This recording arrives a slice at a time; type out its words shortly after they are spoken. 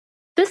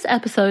This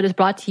episode is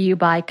brought to you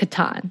by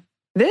Catan.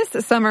 This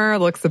summer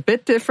looks a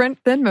bit different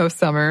than most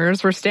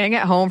summers. We're staying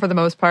at home for the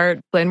most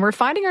part, and we're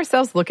finding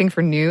ourselves looking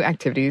for new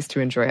activities to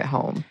enjoy at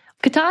home.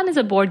 Catan is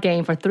a board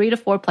game for 3 to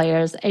 4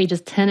 players,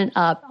 ages 10 and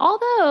up,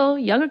 although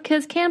younger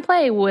kids can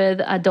play with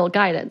adult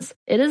guidance.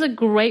 It is a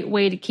great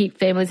way to keep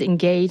families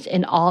engaged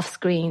and off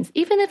screens,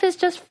 even if it's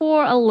just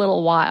for a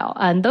little while.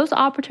 And those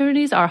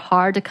opportunities are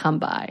hard to come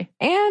by.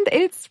 And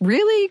it's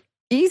really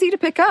easy to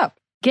pick up.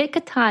 Get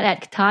Catan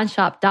at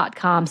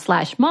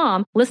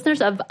catanshop.com/mom.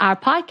 Listeners of our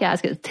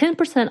podcast get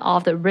 10%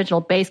 off the original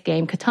base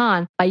game,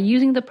 Catan, by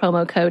using the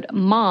promo code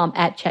MOM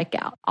at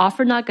checkout.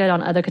 Offer not good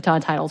on other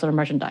Catan titles or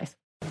merchandise.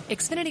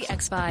 Xfinity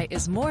XFi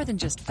is more than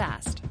just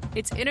fast.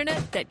 It's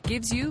internet that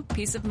gives you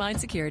peace of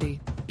mind security.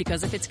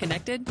 Because if it's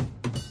connected,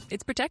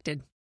 it's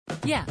protected.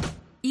 Yeah,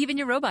 even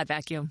your robot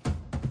vacuum.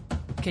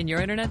 Can your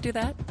internet do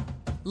that?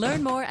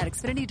 Learn more at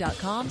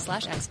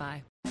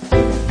xfinity.com/XFi.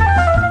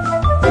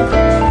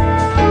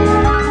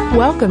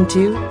 Welcome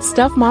to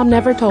Stuff Mom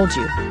Never Told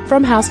You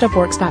from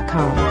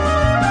HowStuffWorks.com.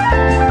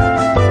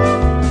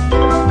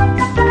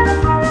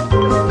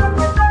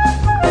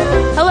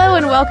 Hello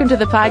and welcome to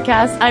the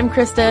podcast. I'm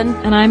Kristen.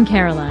 And I'm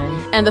Caroline.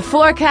 And the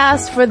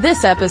forecast for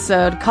this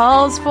episode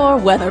calls for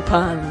weather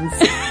puns.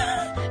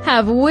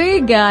 Have we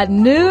got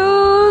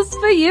news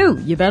for you?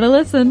 You better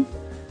listen.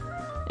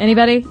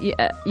 Anybody?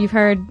 You've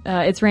heard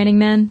It's Raining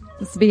Men?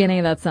 It's the beginning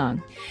of that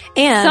song.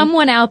 And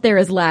someone out there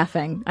is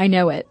laughing. I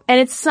know it.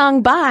 And it's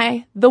sung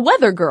by the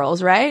Weather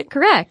Girls, right?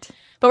 Correct.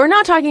 But we're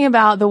not talking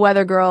about the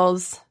Weather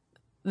Girls,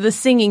 the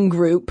singing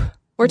group.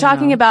 We're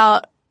talking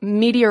about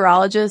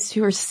meteorologists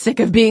who are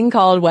sick of being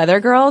called Weather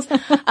Girls.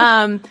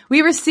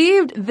 We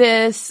received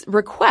this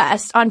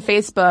request on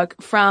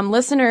Facebook from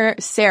listener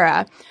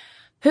Sarah,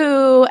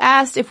 who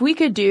asked if we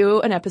could do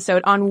an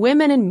episode on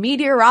women in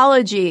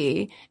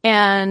meteorology.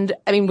 And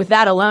I mean, with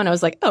that alone, I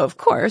was like, oh, of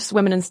course,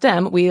 women in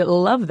STEM. We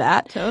love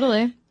that.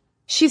 Totally.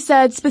 She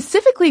said,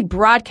 specifically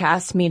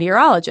broadcast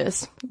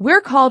meteorologists. We're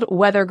called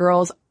weather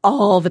girls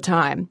all the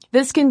time.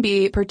 This can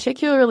be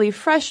particularly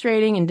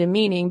frustrating and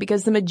demeaning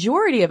because the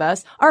majority of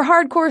us are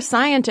hardcore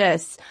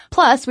scientists.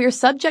 Plus, we are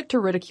subject to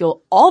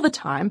ridicule all the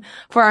time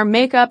for our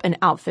makeup and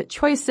outfit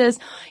choices.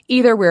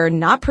 Either we're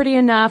not pretty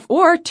enough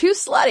or too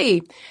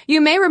slutty.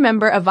 You may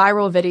remember a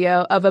viral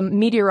video of a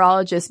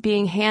meteorologist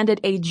being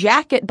handed a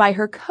jacket by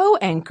her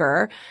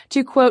co-anchor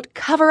to, quote,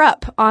 cover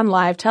up on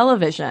live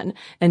television.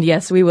 And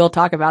yes, we will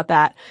talk about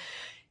that.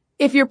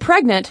 If you're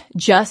pregnant,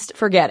 just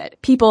forget it.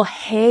 People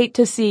hate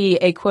to see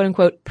a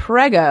quote-unquote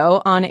prego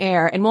on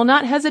air and will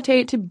not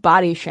hesitate to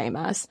body shame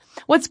us.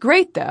 What's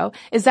great, though,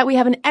 is that we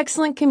have an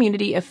excellent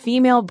community of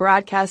female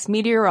broadcast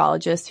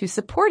meteorologists who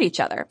support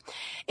each other.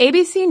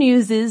 ABC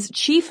News'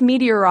 chief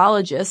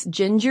meteorologist,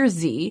 Ginger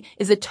Z,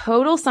 is a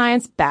total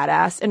science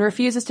badass and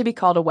refuses to be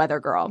called a weather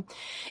girl.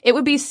 It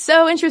would be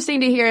so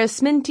interesting to hear a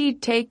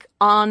Sminty take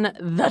on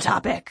the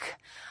topic.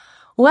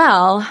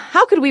 Well,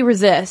 how could we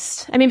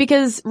resist? I mean,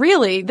 because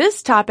really,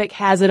 this topic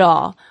has it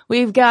all.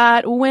 We've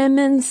got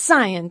women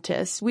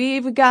scientists.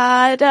 We've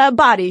got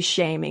body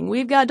shaming.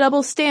 We've got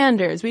double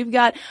standards. We've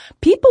got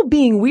people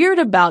being weird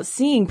about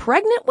seeing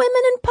pregnant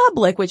women in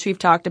public, which we've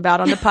talked about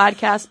on the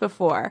podcast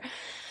before.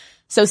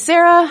 So,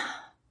 Sarah,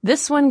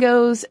 this one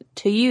goes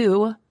to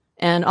you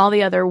and all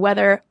the other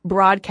weather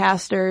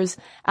broadcasters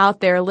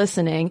out there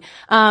listening.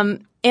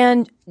 And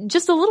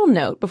just a little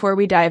note before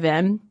we dive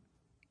in.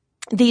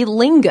 The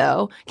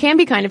lingo can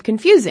be kind of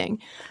confusing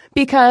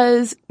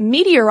because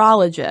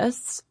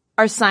meteorologists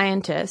are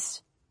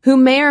scientists who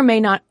may or may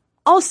not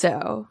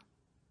also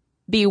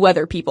be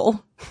weather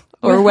people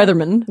or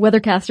weathermen.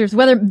 Weathercasters.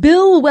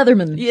 Bill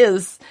Weatherman.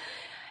 Yes.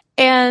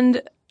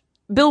 And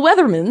Bill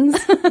Weathermans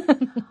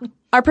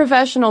are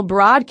professional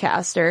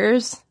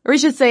broadcasters, or we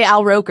should say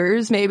Al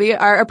Rokers maybe,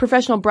 are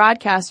professional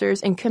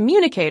broadcasters and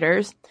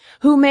communicators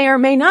who may or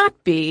may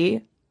not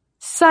be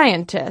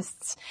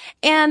scientists.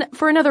 And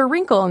for another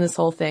wrinkle in this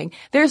whole thing,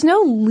 there's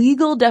no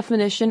legal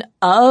definition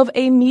of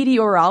a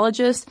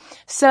meteorologist,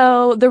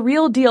 so the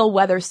real deal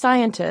weather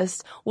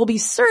scientists will be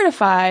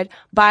certified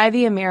by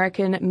the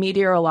American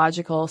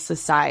Meteorological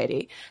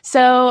Society.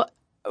 So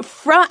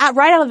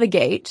right out of the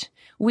gate,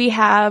 we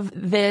have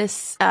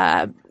this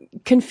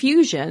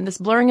confusion, this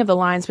blurring of the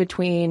lines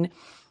between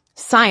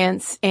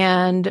science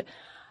and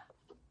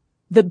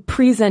the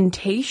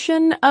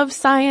presentation of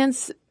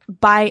science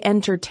by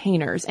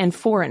entertainers and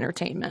for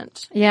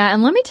entertainment. Yeah,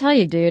 and let me tell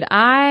you, dude,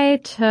 I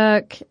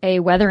took a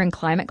weather and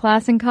climate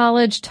class in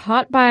college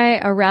taught by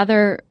a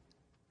rather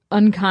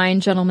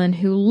unkind gentleman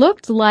who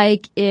looked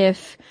like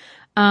if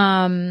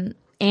Andy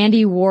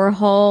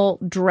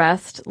Warhol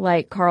dressed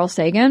like Carl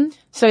Sagan.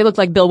 So he looked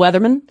like Bill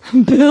Weatherman?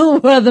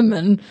 Bill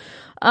Weatherman.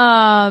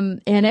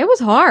 And it was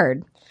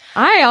hard.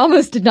 I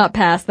almost did not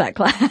pass that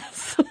class.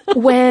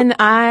 When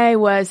I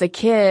was a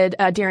kid,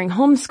 during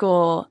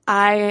homeschool,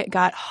 I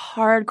got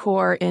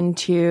hardcore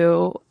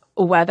into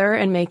weather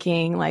and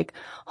making like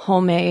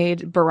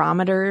homemade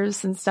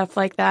barometers and stuff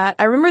like that.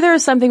 I remember there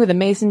was something with a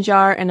mason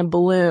jar and a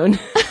balloon.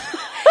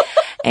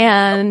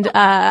 And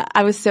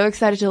I was so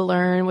excited to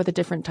learn what the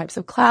different types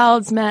of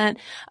clouds meant,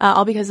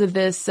 all because of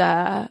this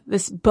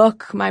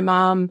book my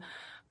mom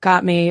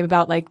got me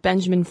about like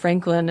Benjamin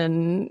Franklin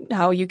and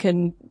how you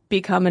can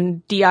become a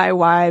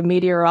DIY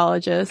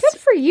meteorologist. Good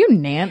for you,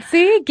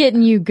 Nancy,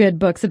 getting you good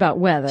books about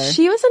weather.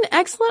 She was an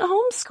excellent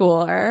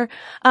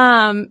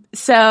homeschooler.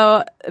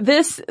 So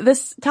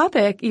this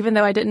topic, even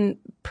though I didn't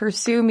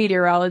pursue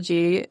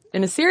meteorology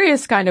in a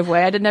serious kind of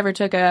way, never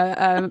took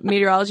a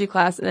meteorology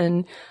class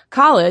in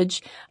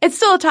college, it's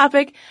still a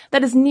topic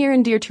that is near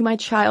and dear to my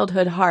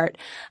childhood heart.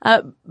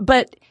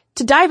 But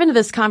to dive into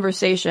this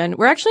conversation,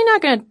 we're actually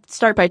not going to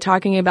start by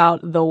talking about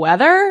the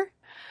weather,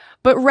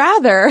 but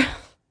rather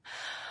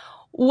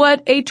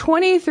what a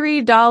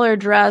 $23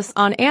 dress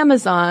on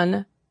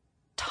Amazon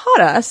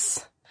taught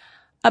us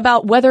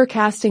about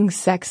weathercasting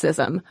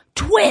sexism.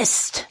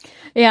 Twist!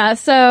 Yeah,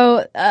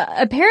 so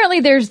apparently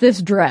there's this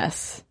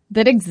dress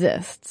that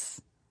exists.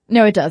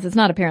 No, it does. It's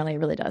not apparently. It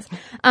really does.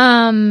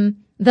 That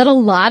a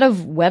lot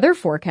of weather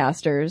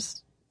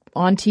forecasters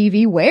on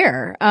TV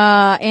wear.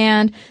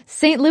 And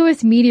St.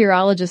 Louis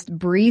meteorologist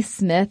Bree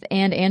Smith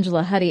and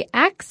Angela Huddy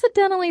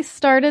accidentally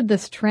started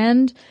this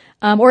trend,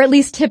 or at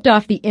least tipped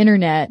off the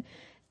internet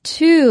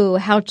to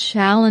how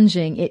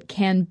challenging it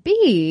can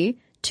be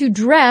to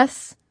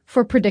dress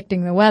for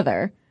predicting the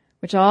weather,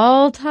 which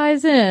all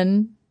ties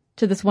in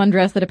to this one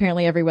dress that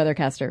apparently every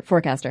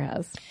forecaster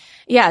has.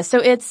 Yeah, so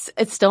it's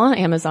still on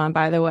Amazon,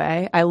 by the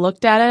way. I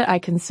looked at it. I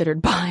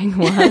considered buying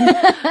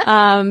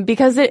one,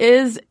 because it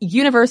is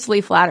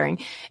universally flattering.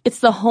 It's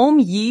the Home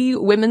Yee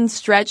women's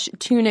stretch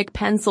tunic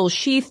pencil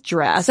sheath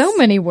dress. So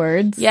many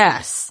words.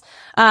 Yes.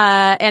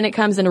 And it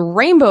comes in a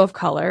rainbow of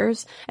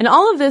colors. And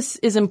all of this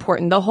is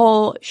important. The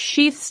whole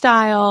sheath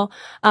style,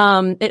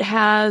 it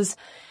has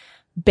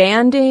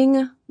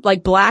banding,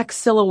 like black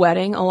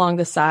silhouetting along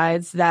the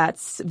sides.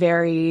 That's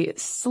very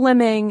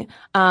slimming.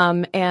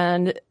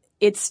 And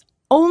it's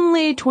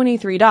only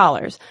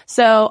 $23.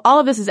 So all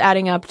of this is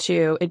adding up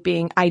to it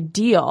being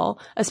ideal,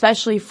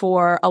 especially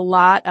for a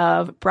lot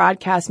of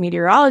broadcast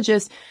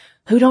meteorologists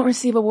who don't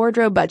receive a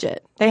wardrobe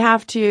budget. They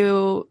have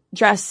to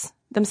dress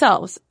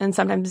themselves and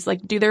sometimes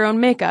like do their own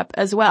makeup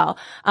as well.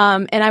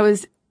 And I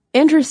was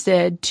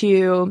interested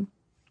to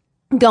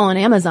go on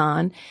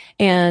Amazon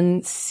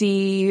and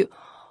see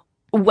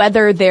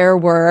whether there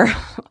were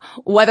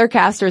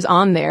weathercasters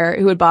on there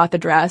who had bought the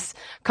dress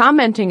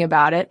commenting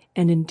about it.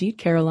 And indeed,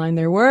 Caroline,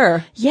 there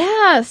were.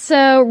 Yeah.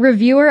 So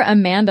reviewer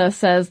Amanda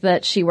says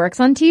that she works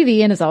on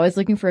TV and is always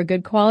looking for a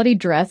good quality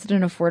dress at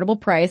an affordable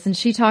price. And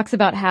she talks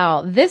about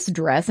how this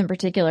dress in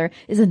particular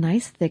is a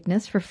nice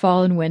thickness for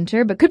fall and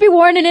winter, but could be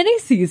worn in any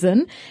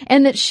season.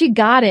 And that she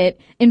got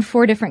it in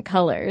 4 different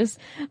colors.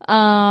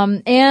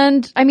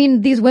 And I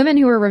mean, these women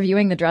who are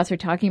reviewing the dress are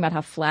talking about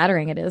how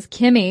flattering it is.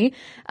 Kimmy,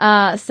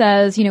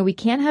 says, we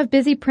can't have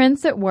busy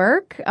prints at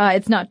work.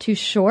 It's not too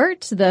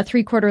short. The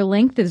 3/4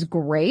 length is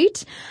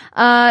great.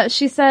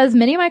 She says,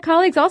 many of my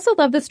colleagues also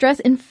love this dress.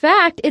 In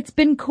fact, it's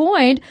been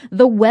coined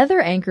the weather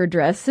anchor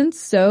dress since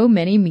so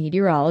many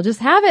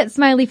meteorologists have it.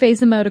 Smiley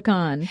face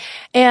emoticon.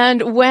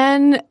 And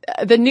when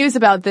the news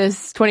about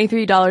this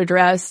 $23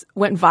 dress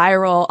went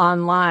viral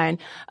online,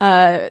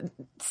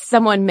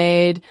 someone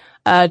made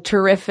a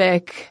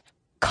terrific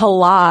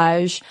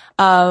collage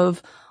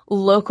of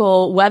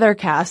local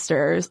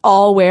weathercasters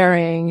all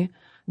wearing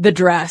the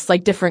dress,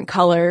 like different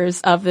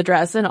colors of the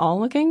dress and all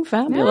looking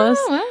fabulous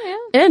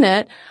in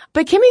it.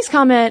 But Kimmy's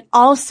comment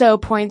also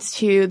points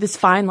to this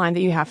fine line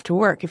that you have to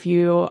work if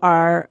you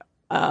are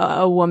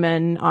a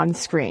woman on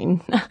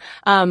screen,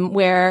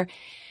 where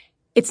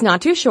it's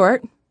not too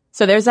short.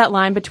 So there's that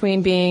line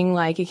between being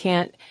like, you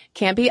can't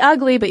be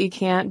ugly, but you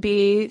can't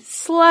be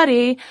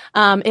slutty.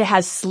 It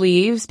has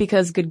sleeves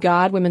because, good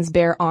God, women's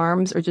bare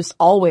arms are just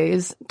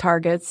always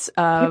targets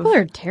of... People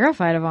are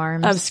terrified of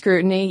arms. Of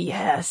scrutiny,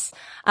 yes.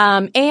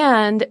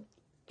 And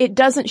it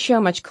doesn't show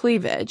much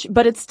cleavage,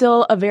 but it's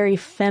still a very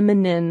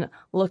feminine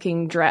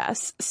looking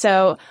dress.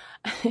 So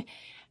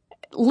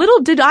little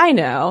did I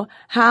know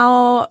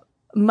how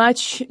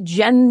much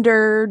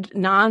gendered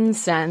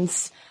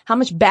nonsense, how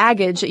much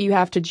baggage that you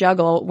have to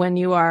juggle when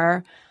you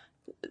are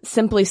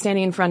simply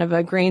standing in front of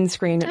a green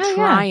screen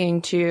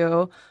trying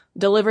to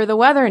deliver the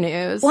weather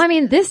news. Well, I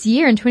mean, this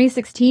year in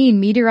 2016,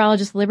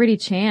 meteorologist Liberty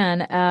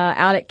Chan,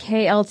 out at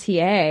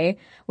KLTA,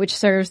 which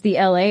serves the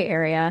LA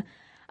area,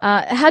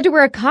 had to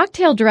wear a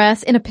cocktail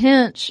dress in a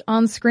pinch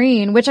on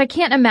screen, which I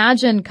can't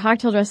imagine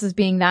cocktail dresses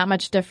being that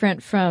much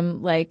different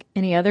from like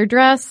any other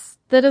dress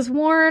that is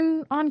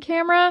worn on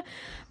camera.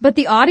 But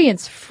the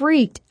audience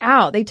freaked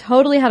out. They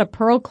totally had a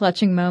pearl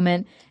clutching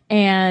moment.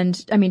 And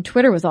I mean,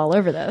 Twitter was all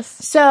over this.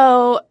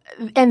 So,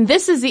 and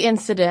this is the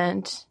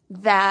incident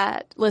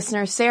that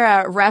listener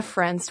Sarah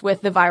referenced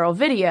with the viral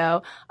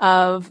video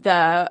of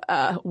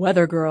the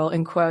weather girl,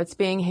 in quotes,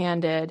 being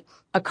handed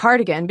a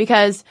cardigan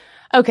because,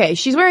 okay,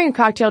 she's wearing a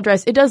cocktail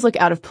dress. It does look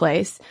out of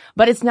place,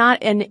 but it's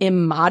not an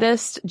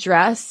immodest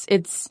dress.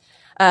 It's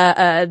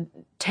a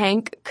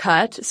tank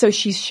cut. So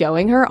she's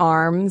showing her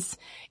arms.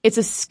 It's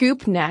a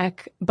scoop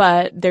neck,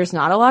 but there's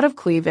not a lot of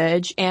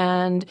cleavage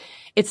and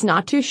it's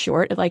not too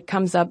short. It like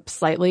comes up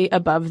slightly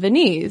above the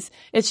knees.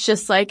 It's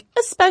just like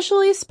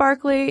especially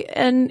sparkly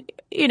and,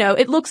 you know,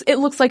 it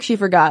looks like she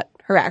forgot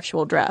her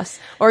actual dress,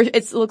 or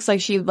it looks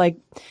like she like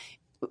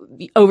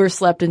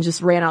overslept and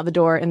just ran out the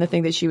door in the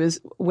thing that she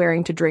was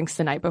wearing to drinks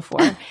the night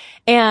before.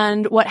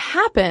 And what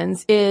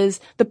happens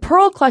is the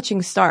pearl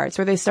clutching starts,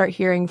 where they start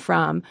hearing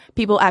from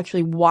people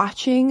actually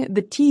watching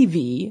the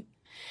TV,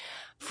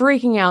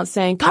 freaking out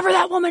saying, cover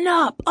that woman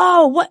up.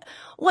 Oh,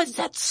 what's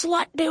that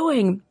slut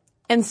doing?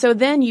 And so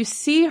then you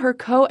see her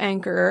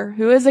co-anchor,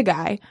 who is a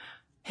guy,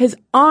 his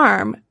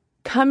arm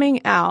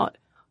coming out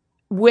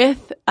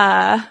with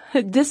a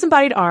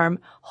disembodied arm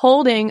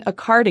holding a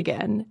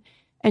cardigan.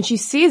 And she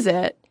sees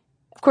it.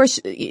 Of course,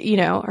 you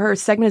know, her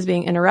segment is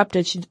being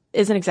interrupted. She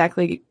isn't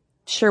exactly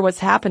sure what's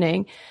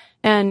happening.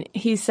 And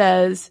he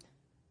says,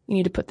 you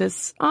need to put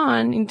this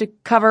on. You need to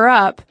cover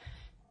up.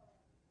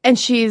 And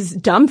she's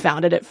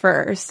dumbfounded at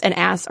first and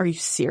asks, are you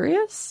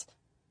serious?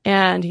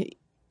 And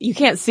you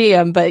can't see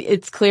him, but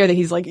it's clear that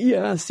he's like,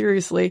 yeah,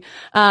 seriously.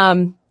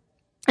 And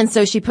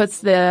so she puts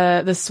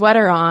the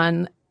sweater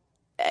on,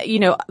 you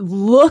know,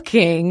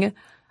 looking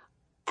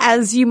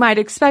as you might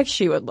expect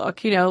she would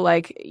look, you know,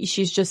 like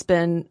she's just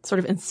been sort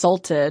of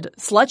insulted,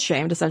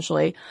 slut-shamed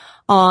essentially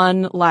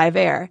on live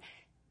air.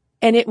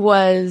 And it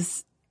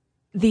was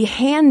the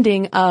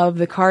handing of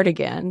the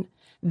cardigan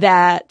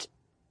that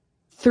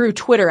threw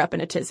Twitter up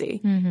in a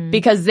tizzy,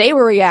 because they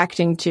were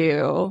reacting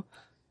to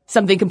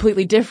something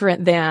completely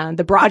different than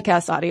the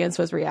broadcast audience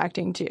was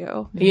reacting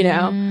to, you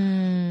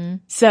know?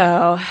 So.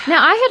 Now,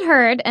 I had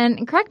heard,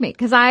 and correct me,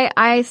 because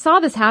I saw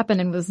this happen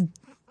and was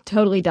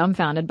totally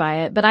dumbfounded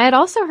by it, but I had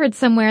also heard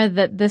somewhere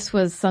that this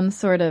was some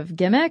sort of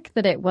gimmick,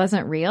 that it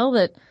wasn't real,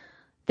 that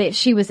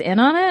she was in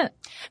on it.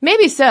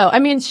 Maybe so. I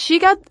mean, she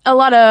got a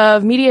lot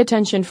of media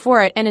attention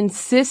for it and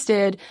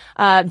insisted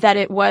that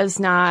it was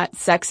not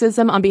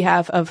sexism on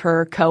behalf of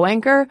her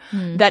co-anchor,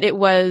 that it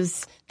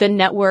was the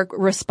network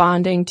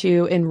responding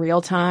to in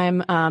real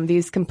time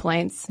these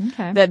complaints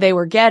that they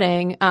were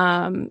getting.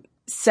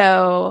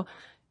 So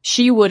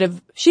she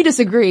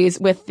disagrees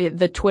with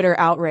the Twitter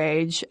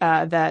outrage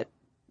that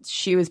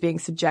she was being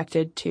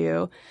subjected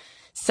to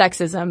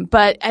sexism.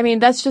 But I mean,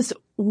 that's just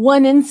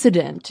one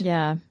incident.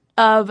 Yeah.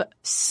 Of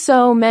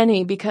so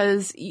many,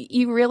 because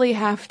you really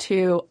have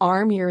to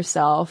arm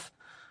yourself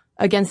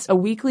against a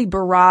weekly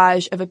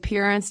barrage of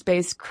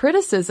appearance-based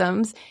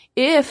criticisms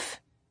if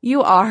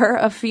you are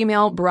a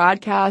female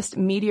broadcast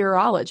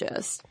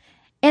meteorologist.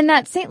 And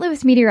that St.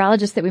 Louis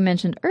meteorologist that we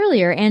mentioned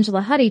earlier,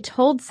 Angela Huddy,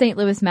 told St.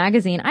 Louis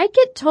Magazine, I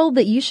get told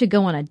that you should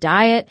go on a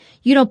diet.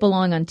 You don't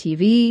belong on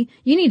TV.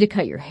 You need to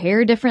cut your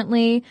hair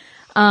differently.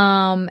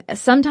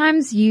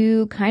 Sometimes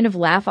you kind of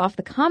laugh off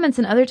the comments,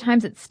 and other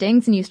times it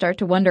stings and you start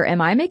to wonder,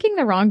 am I making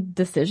the wrong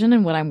decision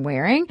in what I'm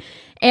wearing?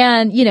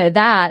 And, you know,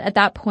 that at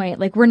that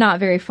point, like, we're not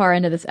very far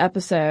into this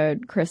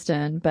episode,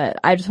 Kristen, but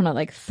I just want to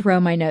like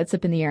throw my notes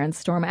up in the air and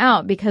storm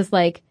out, because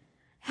like,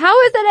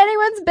 how is it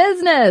anyone's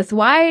business?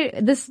 Why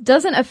this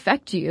doesn't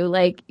affect you?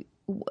 Like,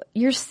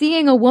 you're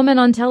seeing a woman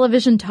on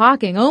television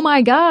talking. Oh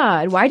my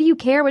God. Why do you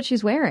care what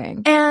she's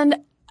wearing? And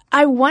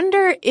I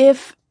wonder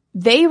if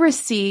they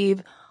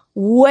receive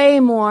way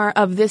more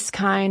of this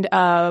kind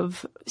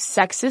of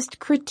sexist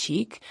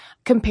critique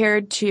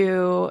compared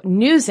to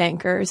news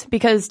anchors,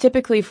 because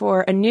typically for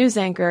a news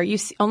anchor, you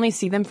only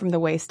see them from the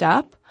waist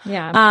up.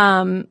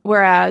 Yeah.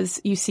 Whereas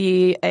you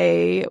see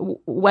a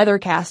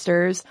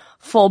weathercaster's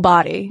full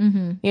body,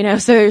 you know,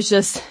 so there's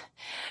just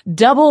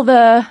double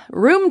the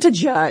room to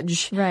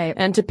judge. Right.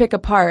 And to pick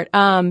apart.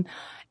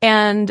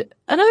 And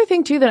another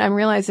thing too that I'm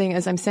realizing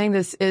as I'm saying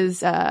this is,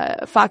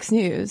 Fox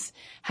News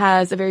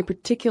has a very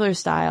particular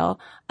style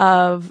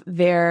of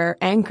their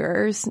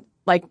anchors,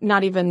 like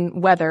not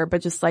even weather,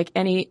 but just like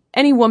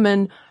any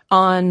woman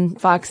on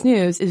Fox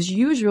News is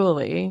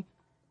usually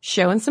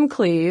showing some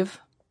cleave,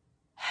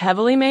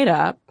 heavily made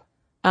up,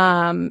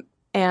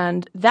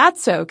 and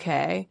that's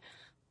okay.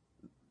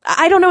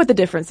 I don't know what the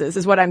difference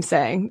is what I'm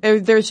saying.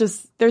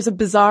 There's a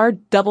bizarre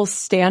double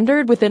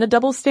standard within a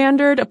double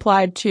standard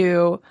applied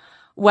to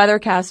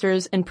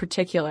weathercasters in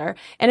particular.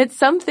 And it's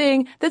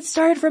something that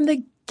started from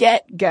the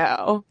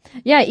get-go.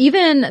 Yeah,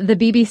 even the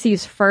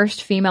BBC's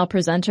first female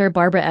presenter,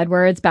 Barbara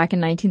Edwards, back in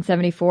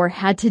 1974,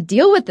 had to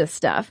deal with this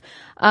stuff.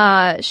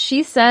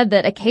 She said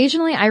that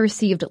occasionally I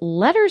received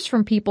letters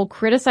from people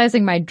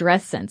criticizing my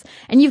dress sense.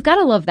 And you've got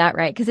to love that,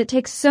 right? Because it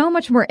takes so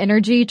much more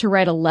energy to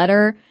write a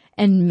letter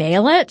and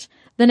mail it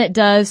than it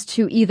does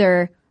to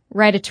either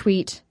write a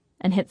tweet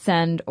and hit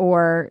send,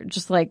 or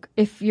just like,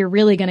 if you're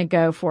really going to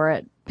go for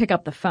it, pick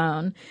up the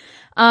phone.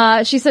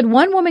 She said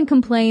one woman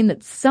complained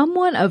that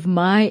someone of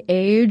my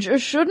age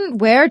shouldn't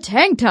wear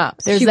tank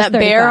tops. There's that the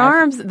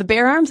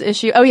bare arms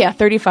issue. Oh yeah,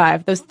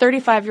 35. Those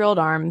 35-year-old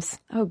arms.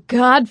 Oh,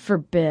 God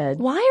forbid.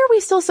 Why are we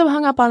still so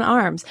hung up on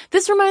arms?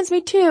 This reminds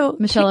me too.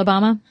 Michelle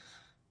Obama?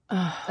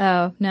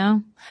 Oh,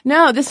 no?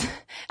 No,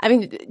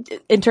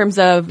 in terms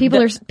of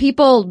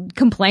People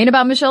complain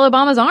about Michelle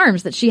Obama's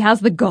arms, that she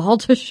has the gall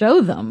to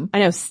show them. I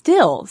know,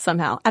 still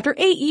somehow after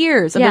 8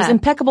 years of those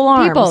impeccable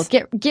arms.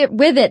 People get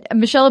with it.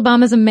 Michelle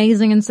Obama's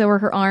amazing, and so are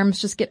her arms.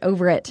 Just get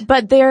over it.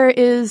 But there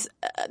is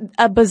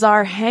a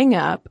bizarre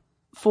hang-up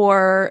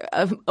for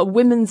a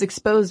women's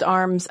exposed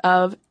arms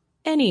of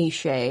any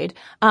shade.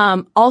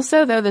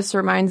 Also, though, this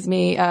reminds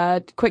me,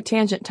 quick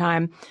tangent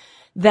time,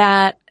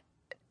 that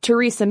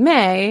Theresa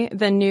May,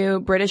 the new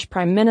British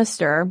Prime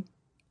Minister,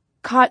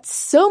 caught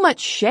so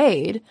much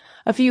shade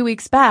a few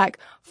weeks back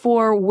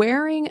for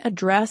wearing a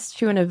dress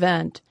to an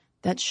event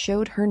that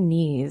showed her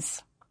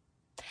knees.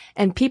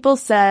 And people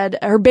said,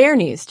 her bare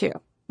knees too,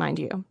 mind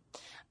you.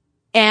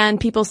 And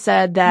people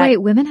said that— Wait,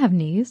 women have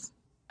knees?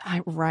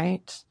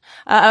 Right.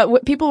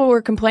 People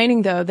were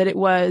complaining, though, that it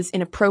was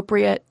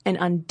inappropriate and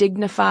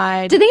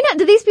undignified. Do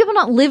these people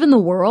not live in the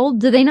world?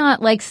 Do they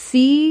not,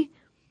 see?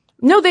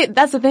 No,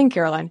 that's the thing,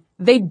 Caroline.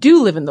 They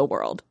do live in the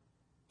world.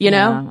 You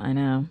know? Yeah, I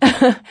know.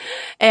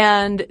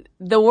 And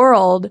the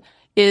world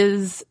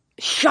is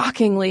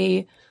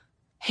shockingly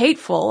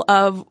hateful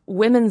of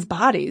women's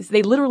bodies.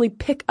 They literally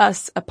pick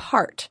us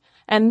apart.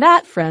 And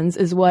that, friends,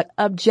 is what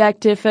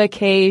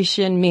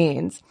objectification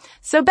means.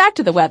 So back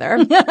to the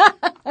weather.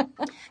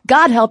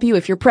 God help you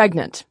if you're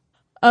pregnant.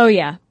 Oh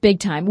yeah, big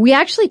time. We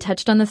actually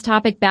touched on this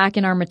topic back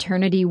in our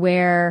maternity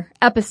wear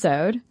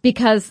episode,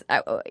 because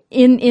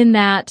in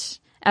that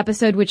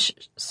episode,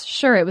 which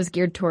sure, it was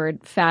geared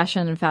toward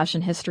fashion and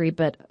fashion history,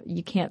 but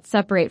you can't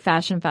separate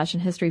fashion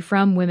history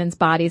from women's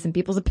bodies and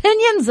people's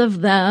opinions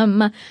of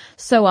them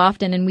so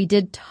often. And we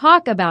did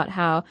talk about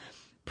how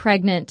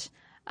pregnant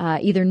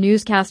either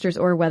newscasters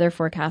or weather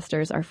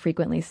forecasters are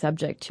frequently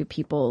subject to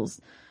people's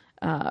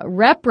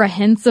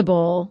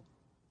reprehensible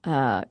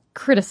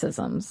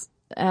criticisms.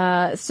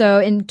 So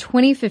in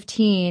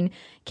 2015,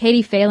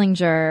 Katie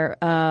Falinger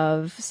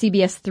of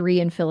CBS 3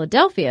 in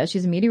Philadelphia,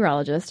 she's a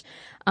meteorologist,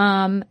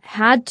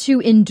 had to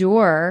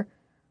endure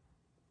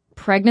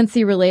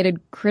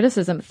pregnancy-related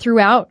criticism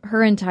throughout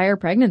her entire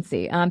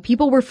pregnancy.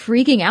 People were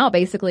freaking out,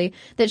 basically,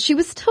 that she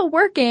was still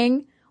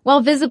working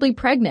while visibly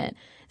pregnant.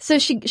 So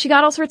she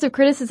got all sorts of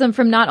criticism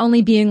from not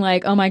only being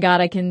like, oh my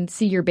God, I can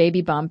see your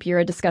baby bump, you're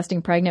a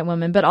disgusting pregnant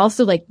woman, but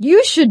also like,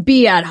 you should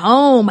be at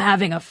home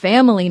having a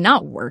family,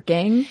 not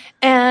working.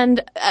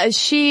 And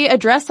she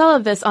addressed all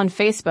of this on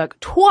Facebook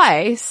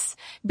twice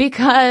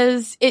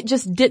because it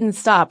just didn't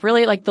stop.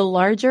 Really, like, the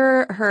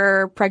larger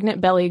her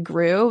pregnant belly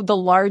grew, the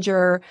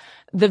larger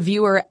the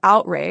viewer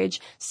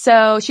outrage.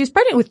 So she's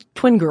pregnant with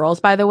twin girls,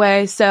 by the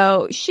way,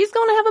 so she's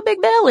going to have a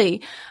big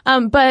belly.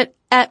 But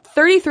at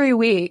 33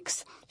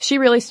 weeks, she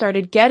really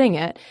started getting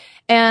it.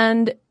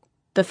 And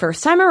the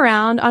first time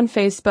around on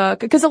Facebook,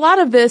 because a lot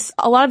of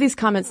these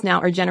comments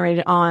now are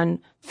generated on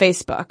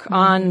Facebook,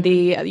 on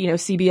the,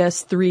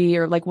 CBS 3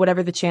 or like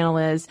whatever the channel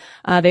is.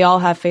 They all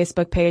have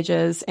Facebook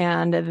pages,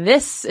 and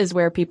this is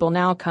where people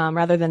now come.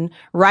 Rather than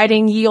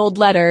writing ye old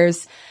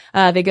letters,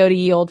 they go to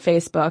ye old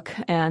Facebook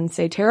and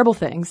say terrible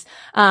things.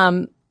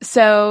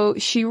 So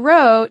she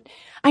wrote,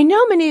 I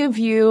know many of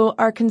you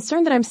are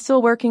concerned that I'm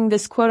still working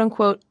this quote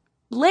unquote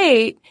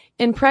late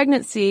in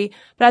pregnancy,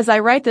 but as I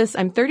write this,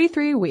 I'm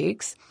 33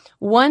 weeks,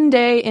 one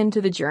day into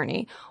the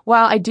journey.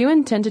 While I do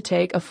intend to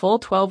take a full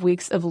 12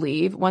 weeks of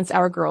leave once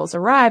our girls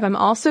arrive, I'm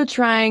also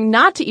trying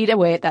not to eat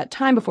away at that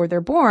time before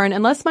they're born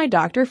unless my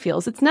doctor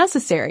feels it's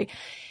necessary.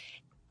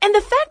 And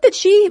the fact that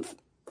she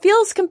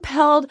feels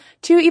compelled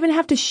to even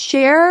have to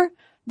share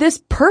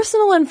this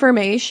personal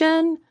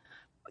information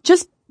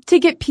just to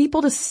get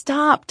people to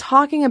stop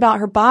talking about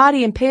her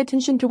body and pay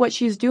attention to what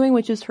she's doing,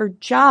 which is her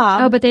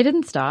job. Oh, but they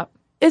didn't stop.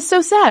 It's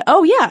so sad.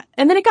 Oh, yeah.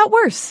 And then it got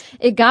worse.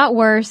 It got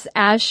worse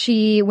as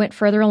she went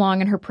further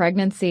along in her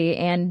pregnancy.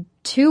 And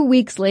 2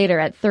 weeks later,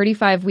 at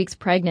 35 weeks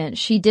pregnant,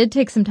 she did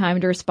take some time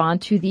to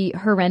respond to the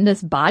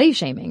horrendous body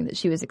shaming that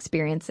she was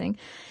experiencing.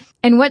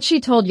 And what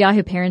she told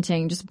Yahoo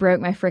Parenting just broke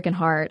my freaking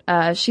heart.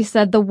 She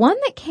said, the one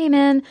that came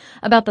in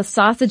about the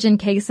sausage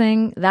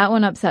encasing, that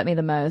one upset me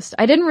the most.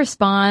 I didn't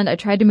respond. I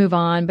tried to move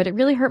on, but it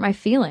really hurt my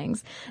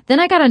feelings. Then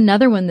I got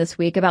another one this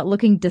week about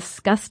looking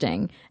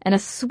disgusting, and a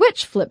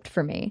switch flipped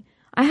for me.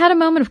 I had a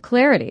moment of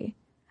clarity.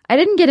 I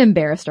didn't get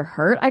embarrassed or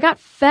hurt. I got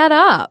fed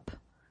up.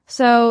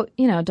 So,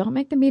 don't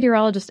make the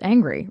meteorologist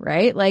angry,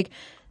 right? Like,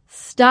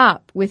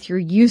 stop with your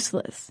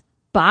useless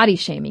body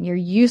shaming, your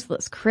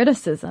useless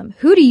criticism.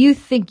 Who do you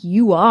think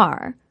you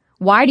are?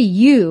 Why do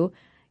you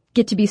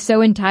get to be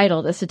so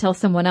entitled as to tell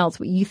someone else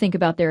what you think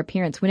about their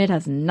appearance when it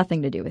has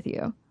nothing to do with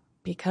you?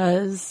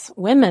 Because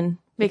women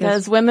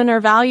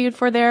are valued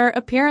for their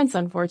appearance,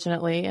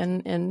 unfortunately,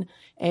 in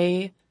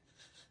a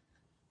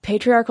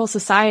patriarchal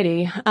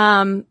society.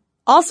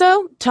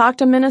 Also, talked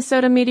to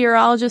Minnesota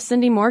meteorologist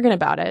Cindy Morgan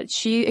about it.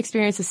 She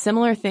experienced a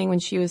similar thing when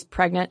she was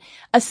pregnant,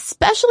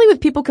 especially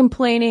with people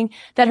complaining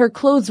that her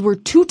clothes were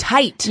too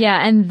tight. Yeah,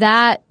 and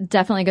that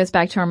definitely goes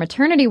back to our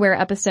maternity wear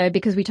episode,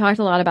 because we talked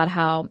a lot about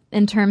how,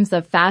 in terms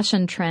of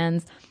fashion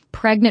trends,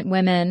 pregnant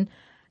women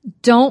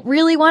don't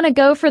really want to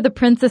go for the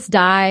Princess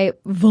Di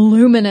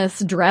voluminous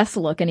dress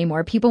look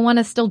anymore. People want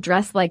to still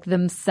dress like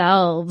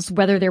themselves,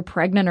 whether they're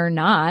pregnant or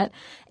not.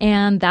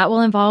 And that will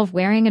involve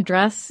wearing a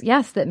dress,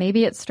 yes, that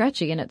maybe it's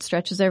stretchy and it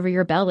stretches over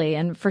your belly.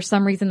 And for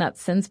some reason that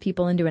sends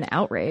people into an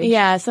outrage.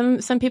 Yeah,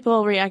 some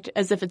people react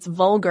as if it's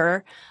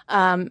vulgar.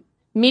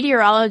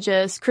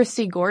 Meteorologist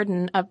Christy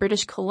Gordon of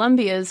British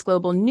Columbia's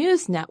Global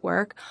News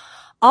Network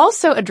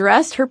also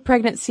addressed her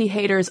pregnancy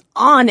haters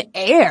on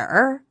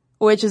air,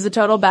 which is a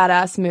total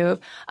badass move,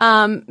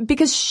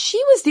 because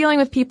she was dealing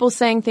with people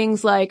saying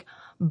things like,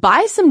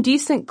 buy some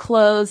decent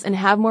clothes and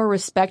have more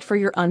respect for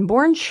your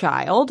unborn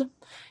child.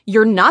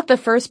 You're not the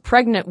first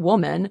pregnant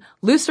woman.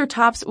 Looser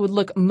tops would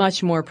look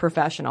much more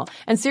professional.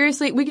 And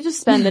seriously, we could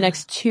just spend the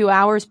next 2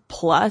 hours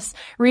plus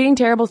reading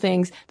terrible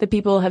things that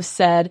people have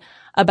said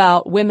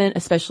about women,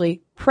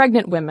 especially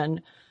pregnant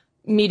women,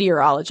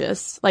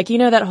 meteorologists. Like, you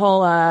know, that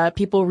whole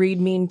people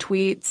read mean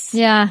tweets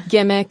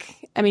gimmick.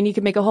 I mean, you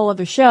could make a whole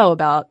other show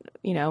about,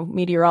 you know,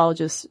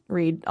 meteorologists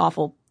read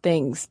awful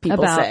things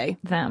people about say.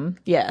 Them.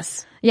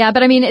 Yes. Yeah,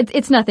 but I mean,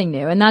 it's nothing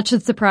new, and that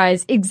should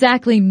surprise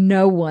exactly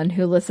no one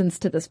who listens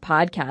to this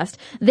podcast.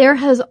 There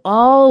has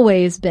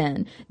always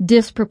been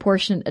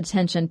disproportionate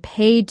attention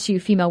paid to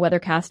female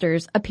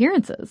weathercasters'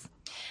 appearances.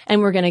 And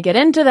we're going to get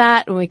into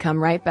that when we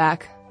come right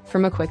back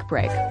from a quick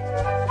break.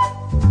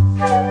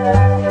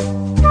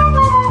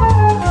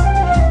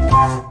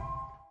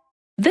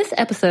 This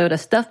episode of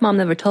Stuff Mom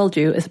Never Told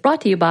You is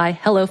brought to you by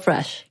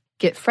HelloFresh.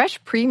 Get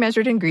fresh,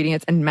 pre-measured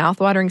ingredients and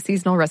mouth-watering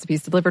seasonal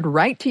recipes delivered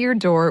right to your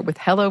door with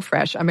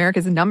HelloFresh,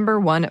 America's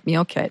 #1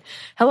 meal kit.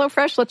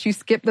 HelloFresh lets you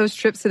skip those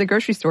trips to the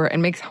grocery store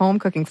and makes home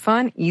cooking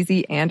fun,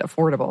 easy, and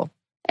affordable.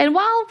 And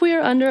while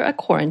we're under a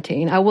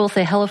quarantine, I will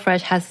say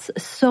HelloFresh has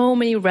so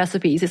many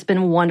recipes. It's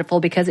been wonderful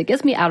because it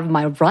gets me out of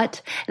my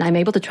rut and I'm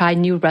able to try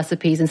new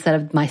recipes instead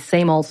of my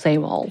same old,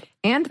 same old.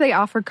 And they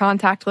offer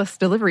contactless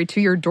delivery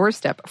to your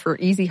doorstep for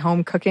easy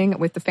home cooking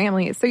with the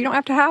family, so you don't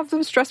have to have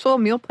those stressful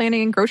meal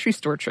planning and grocery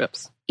store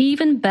trips.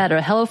 Even better,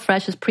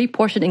 HelloFresh's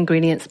pre-portioned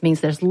ingredients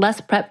means there's less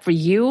prep for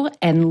you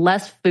and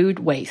less food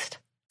waste.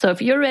 So if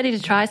you're ready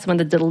to try some of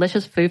the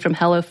delicious food from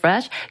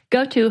HelloFresh,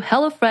 go to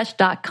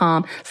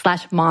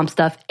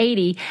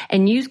HelloFresh.com/MomStuff80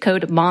 and use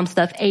code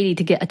MomStuff80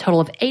 to get a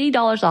total of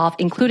 $80 off,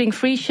 including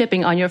free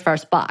shipping on your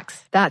first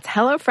box. That's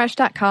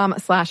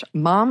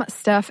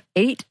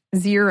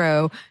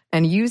HelloFresh.com/MomStuff80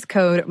 and use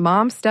code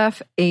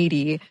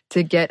MomStuff80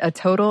 to get a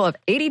total of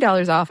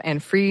 $80 off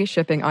and free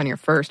shipping on your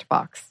first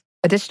box.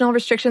 Additional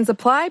restrictions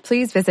apply.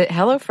 Please visit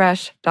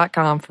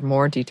HelloFresh.com for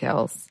more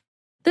details.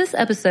 This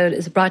episode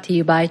is brought to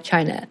you by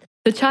Chinet.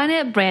 The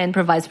Chinet brand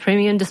provides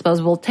premium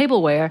disposable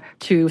tableware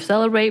to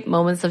celebrate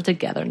moments of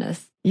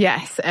togetherness.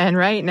 Yes, and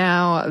right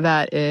now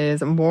that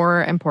is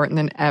more important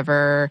than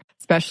ever,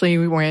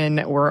 especially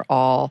when we're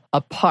all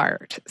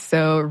apart.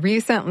 So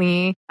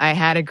recently I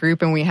had a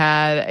group and we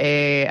had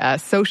a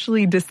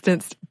socially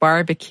distanced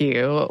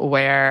barbecue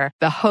where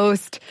the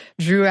host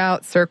drew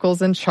out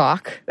circles and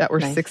chalk that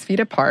were 6 feet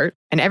apart.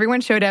 And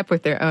everyone showed up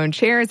with their own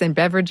chairs and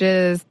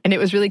beverages. And it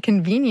was really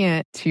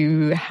convenient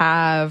to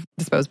have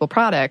disposable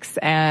products.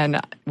 And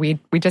we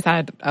just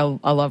had a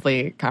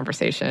lovely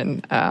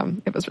conversation.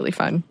 It was really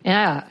fun.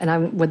 Yeah.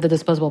 And with the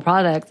disposable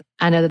products,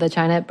 I know that the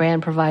Chinet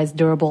brand provides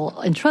durable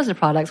and trusted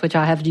products, which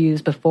I have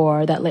used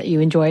before, that let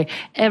you enjoy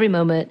every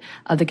moment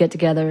of the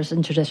get-togethers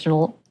in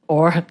traditional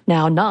or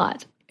now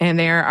not. And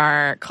there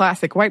are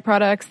classic white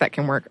products that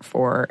can work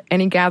for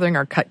any gathering,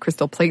 or cut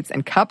crystal plates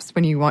and cups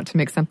when you want to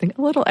make something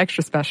a little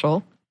extra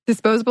special.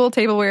 Disposable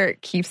tableware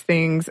keeps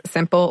things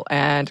simple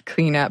and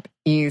cleanup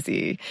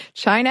easy.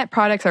 Chinet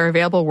products are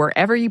available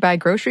wherever you buy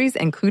groceries,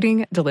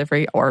 including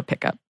delivery or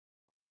pickup.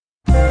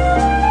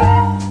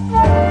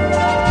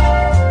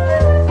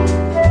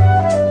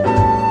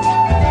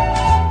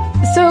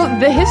 So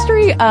the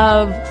history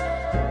of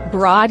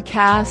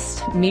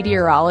broadcast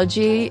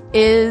meteorology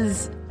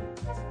is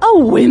a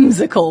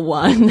whimsical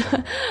one.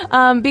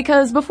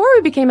 Because before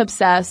we became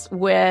obsessed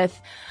with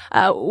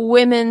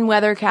women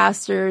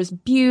weathercasters'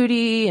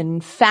 beauty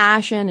and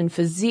fashion and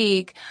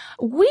physique,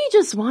 we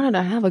just wanted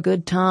to have a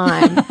good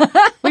time.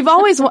 We've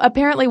always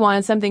apparently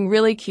wanted something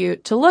really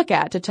cute to look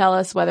at to tell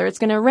us whether it's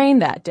going to rain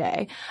that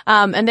day.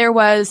 And there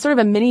was sort of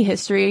a mini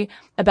history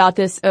about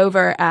this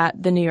over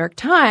at the New York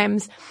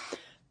Times,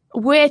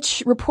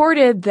 which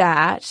reported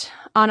that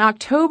on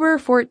October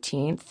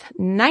 14th,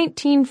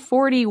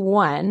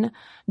 1941,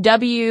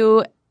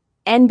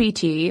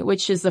 WNBT,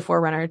 which is the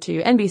forerunner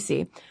to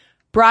NBC,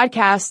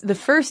 broadcast the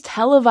first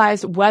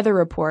televised weather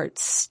report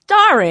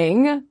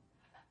starring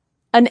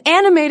an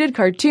animated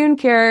cartoon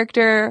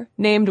character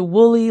named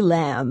Woolly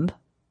Lamb.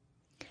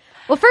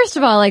 Well, first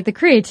of all, like, the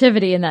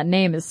creativity in that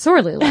name is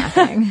sorely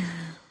lacking.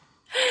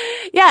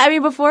 Yeah, I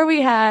mean, before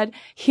we had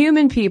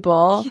human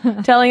people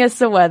telling us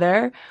the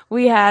weather,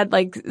 we had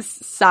like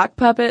sock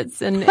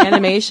puppets and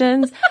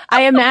animations.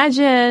 I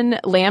imagine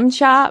Lamb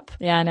Chop.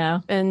 Yeah, I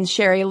know. And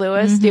Sherry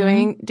Lewis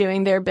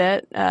doing their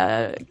bit,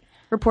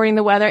 reporting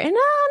the weather. And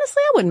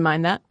honestly, I wouldn't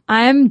mind that.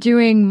 I'm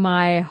doing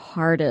my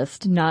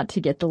hardest not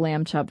to get the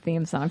Lamb Chop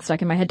theme song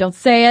stuck in my head. Don't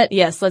say it.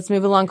 Yes, let's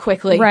move along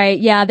quickly. Right.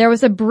 Yeah. There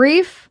was a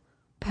brief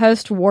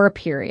post-war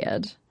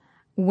period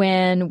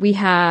when we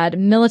had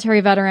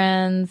military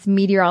veterans,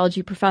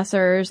 meteorology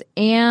professors,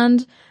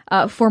 and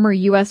former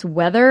U.S.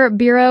 Weather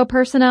Bureau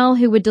personnel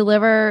who would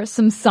deliver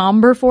some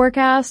somber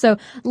forecasts. So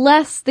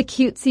less the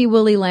cutesy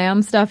woolly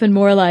lamb stuff and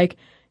more like,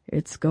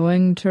 it's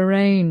going to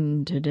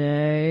rain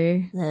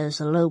today. There's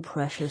a low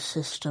pressure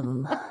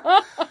system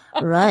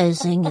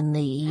rising in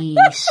the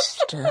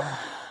east.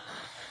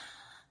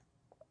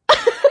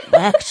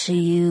 Back to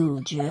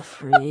you,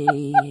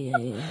 Jeffrey.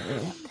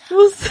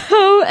 Well,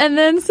 so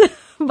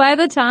by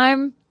the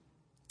time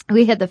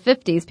we hit the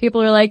 50s,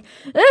 people were like,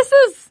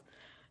 this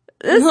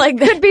like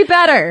could be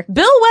better.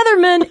 Bill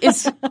Weatherman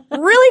is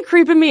really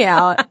creeping me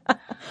out.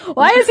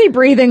 Why is he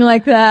breathing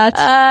like that?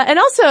 And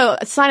also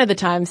a sign of the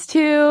times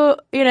too.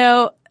 You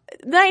know,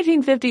 the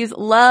 1950s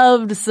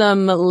loved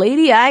some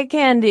lady eye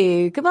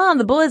candy. Come on,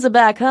 the boys are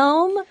back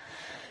home.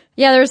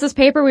 Yeah, there was this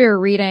paper we were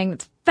reading.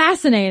 It's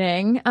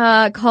fascinating,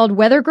 called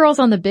Weather Girls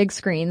on the Big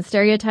Screen,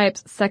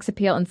 Stereotypes, Sex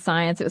Appeal, and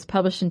Science. It was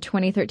published in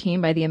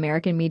 2013 by the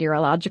American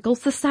Meteorological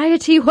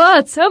Society.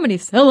 What? So many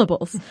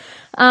syllables.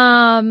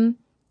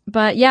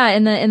 But yeah,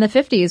 in the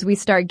 50s, we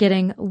start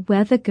getting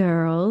Weather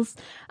Girls,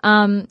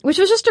 which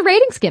was just a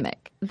ratings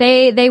gimmick.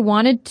 They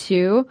wanted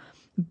to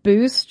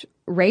boost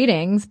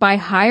ratings by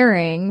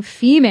hiring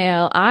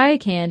female eye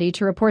candy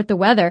to report the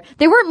weather.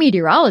 They weren't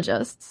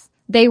meteorologists.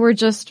 They were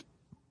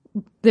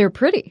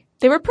pretty.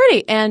 They were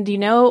pretty. And you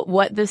know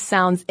what this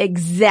sounds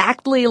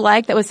exactly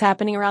like that was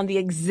happening around the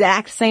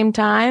exact same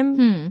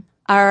time?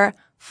 Our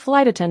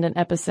flight attendant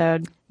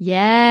episode.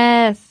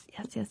 Yes.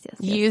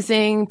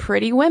 Using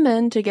pretty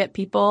women to get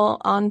people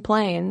on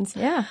planes.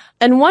 Yeah.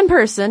 And one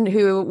person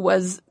who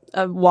was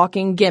a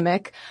walking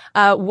gimmick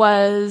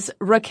was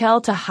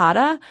Raquel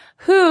Tejada,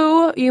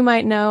 who you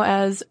might know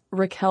as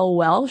Raquel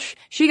Welch.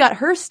 She got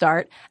her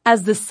start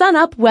as the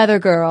sun-up weather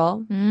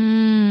girl.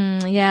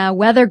 Yeah,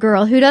 weather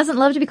girl. Who doesn't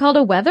love to be called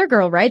a weather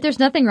girl, right? There's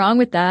nothing wrong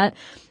with that.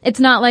 It's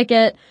not like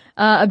it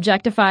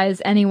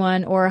objectifies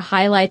anyone or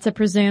highlights a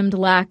presumed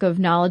lack of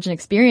knowledge and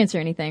experience or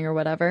anything or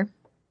whatever,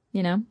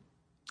 you know?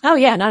 Oh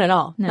yeah, not at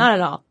all. No. Not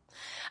at all.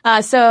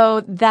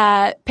 So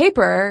that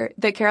paper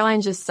that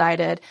Caroline just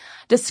cited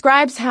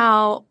describes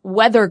how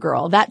weather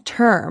girl, that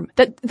term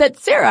that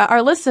Sarah,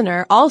 our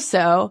listener,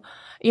 also,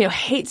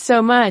 hates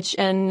so much.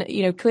 And,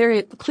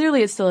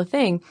 clearly it's still a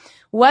thing.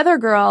 Weather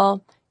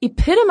girl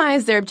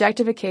epitomized their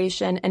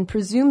objectification and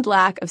presumed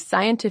lack of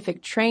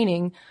scientific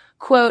training.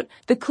 Quote,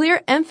 the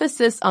clear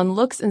emphasis on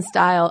looks and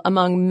style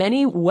among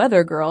many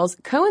weather girls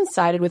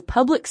coincided with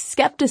public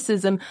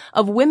skepticism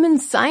of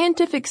women's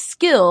scientific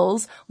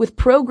skills with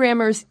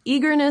programmers'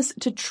 eagerness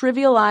to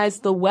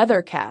trivialize the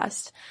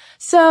weathercast.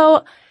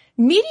 So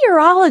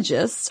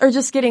meteorologists are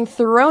just getting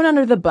thrown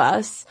under the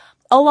bus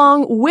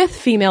along with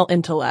female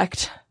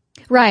intellect.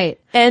 Right.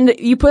 And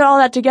you put all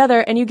that together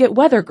and you get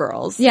weather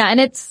girls. Yeah. And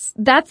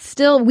that's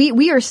still,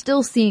 we are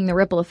still seeing the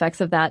ripple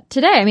effects of that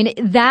today. I mean,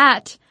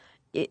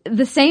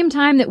 the same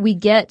time that we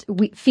get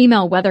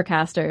female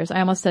weathercasters, I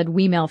almost said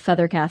we-male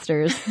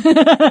feathercasters,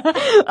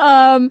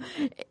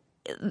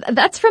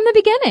 that's from the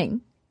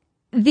beginning.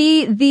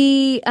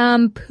 The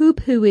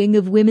poo-pooing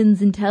of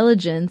women's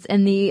intelligence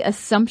and the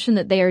assumption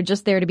that they are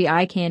just there to be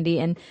eye candy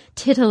and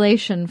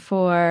titillation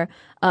for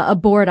a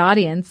bored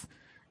audience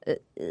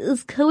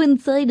is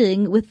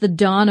coinciding with the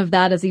dawn of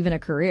that as even a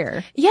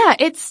career. Yeah,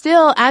 it's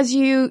still, as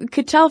you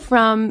could tell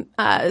from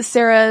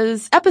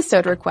Sarah's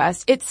episode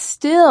request, it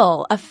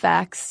still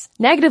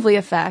negatively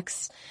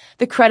affects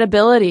the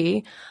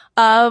credibility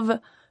of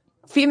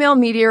female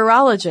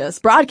meteorologists,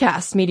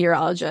 broadcast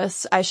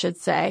meteorologists, I should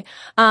say.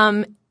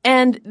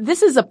 And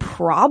this is a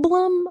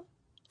problem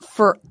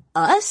for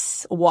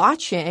us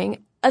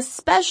watching,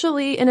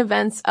 especially in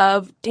events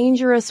of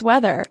dangerous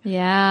weather.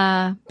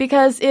 Yeah.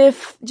 Because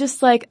if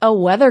just like a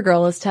weather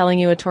girl is telling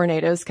you a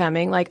tornado's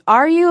coming, like,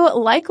 are you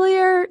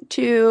likelier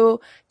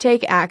to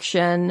take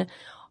action?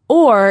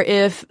 Or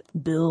if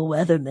Bill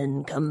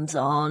Weatherman comes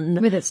on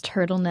with his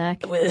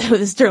turtleneck, with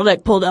his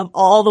turtleneck pulled up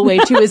all the way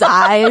to his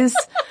eyes,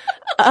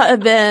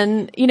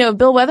 then,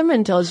 Bill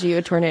Weatherman tells you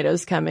a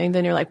tornado's coming,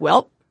 then you're like,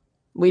 well,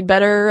 we'd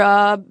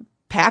better,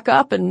 pack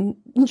up and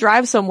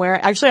drive somewhere.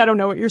 Actually, I don't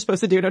know what you're supposed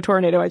to do in a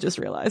tornado. I just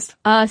realized.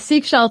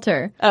 Seek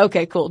shelter.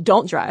 Okay, cool.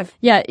 Don't drive.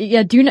 Yeah.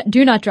 Do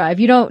not drive.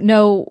 You don't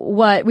know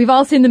we've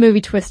all seen the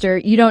movie Twister.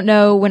 You don't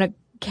know when a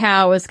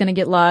cow is going to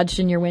get lodged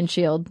in your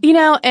windshield.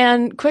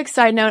 And quick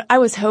side note, I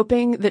was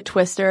hoping that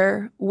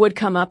Twister would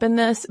come up in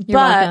this, You're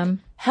but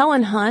welcome.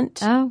 Helen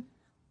Hunt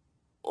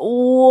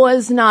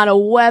was not a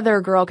weather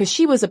girl because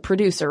she was a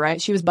producer,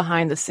 right? She was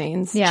behind the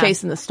scenes,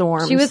 chasing the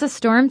storms. She was a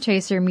storm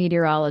chaser,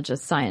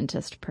 meteorologist,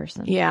 scientist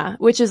person. Yeah,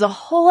 which is a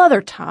whole other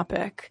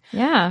topic.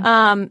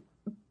 Yeah.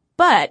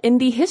 But in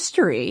the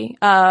history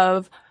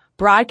of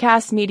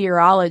broadcast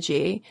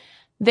meteorology,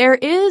 there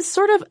is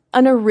sort of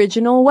an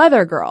original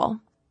weather girl.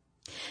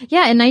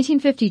 Yeah, in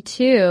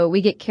 1952,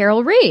 we get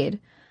Carol Reed.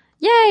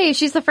 Yay!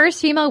 She's the first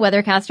female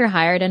weathercaster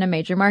hired in a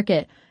major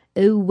market.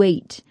 Oh,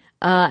 wait.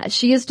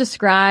 She is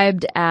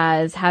described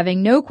as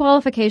having no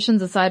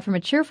qualifications aside from a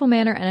cheerful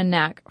manner and a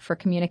knack for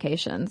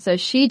communication. So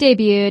she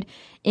debuted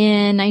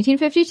in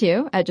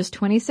 1952 at just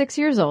 26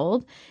 years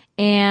old.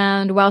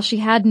 And while she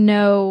had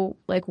no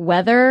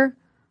weather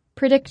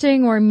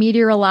predicting or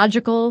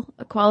meteorological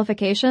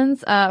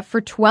qualifications,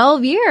 for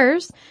 12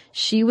 years,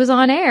 she was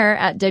on air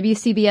at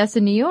WCBS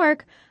in New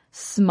York,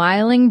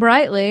 smiling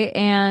brightly.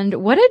 And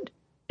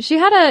she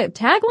had a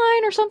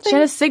tagline or something? She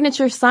had a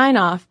signature sign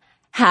off.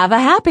 Have a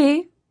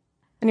happy.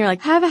 And you're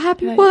like, have a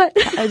happy what?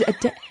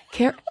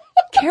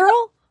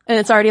 Carol? And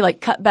it's already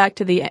cut back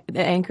to the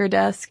anchor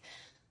desk.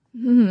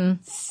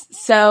 Mm-hmm.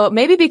 So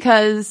maybe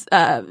because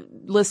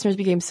listeners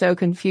became so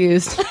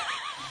confused,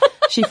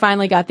 she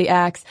finally got the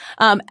axe.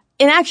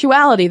 In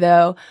actuality,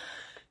 though,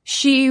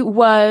 she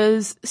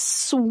was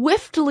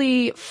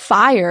swiftly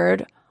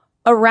fired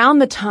around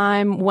the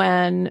time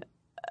when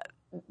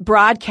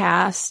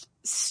broadcast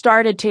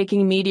started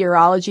taking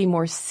meteorology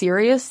more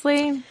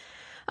seriously.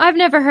 I've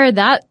never heard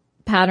that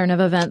pattern of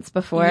events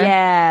before.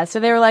 Yeah. So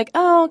they were like,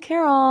 oh,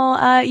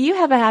 Carol, you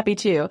have a happy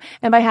too.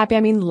 And by happy,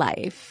 I mean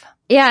life.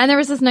 Yeah, and there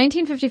was this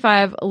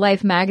 1955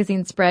 Life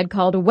magazine spread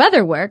called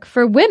Weather Work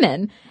for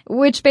Women,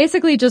 which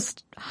basically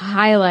just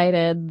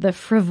highlighted the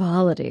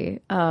frivolity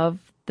of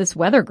this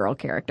weather girl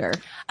character.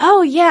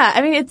 Oh, yeah.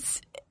 I mean,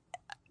 it's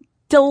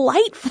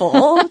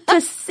delightful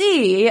to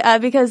see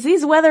because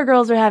these weather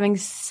girls are having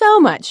so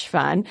much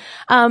fun.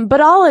 But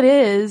all it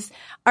is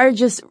are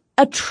just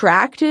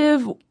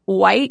attractive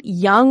white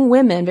young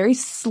women, very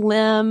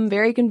slim,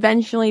 very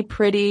conventionally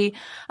pretty,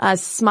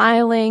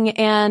 smiling.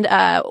 And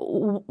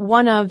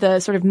one of the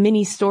sort of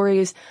mini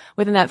stories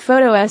within that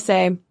photo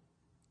essay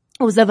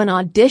was of an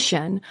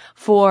audition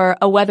for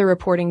a weather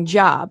reporting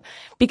job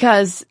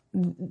because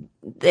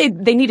they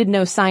needed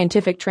no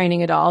scientific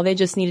training at all. They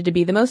just needed to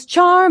be the most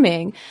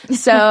charming.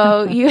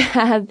 So you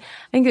had,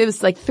 I think it was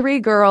 3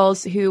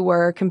 girls who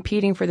were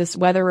competing for this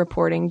weather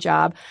reporting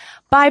job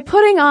by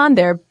putting on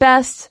their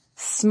best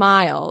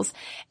smiles.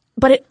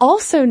 But it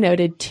also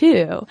noted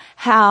too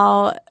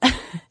how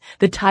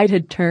the tide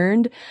had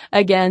turned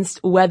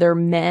against weather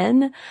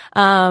men.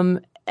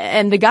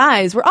 And the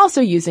guys were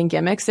also using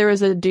gimmicks. There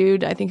was a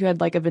dude, I think, who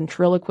had a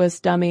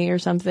ventriloquist dummy or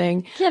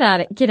something. Get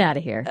out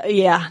of here.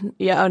 Yeah.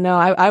 Oh no,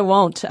 I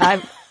won't.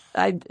 I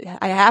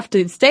have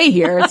to stay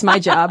here. It's my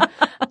job.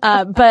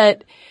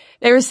 But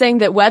they were saying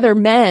that weather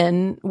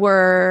men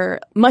were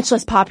much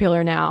less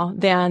popular now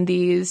than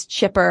these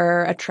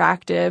chipper,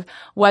 attractive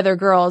weather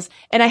girls.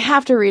 And I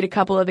have to read a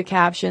couple of the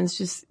captions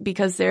just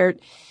because they're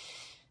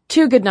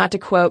too good not to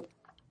quote.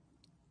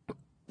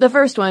 The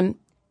first one,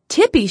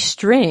 Tippy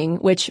String,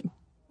 which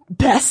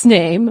best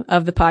name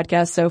of the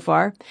podcast so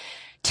far.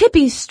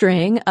 Tippy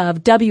String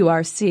of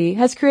WRC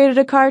has created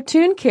a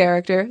cartoon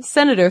character,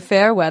 Senator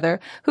Fairweather,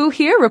 who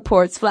here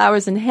reports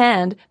flowers in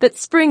hand that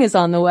spring is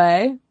on the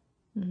way.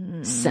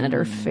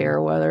 Senator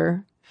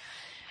Fairweather.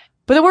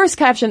 But the worst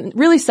caption,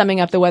 really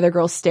summing up the weather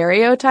girl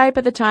stereotype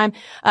at the time,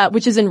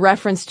 which is in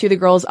reference to the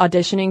girls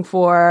auditioning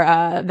for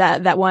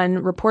that one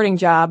reporting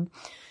job,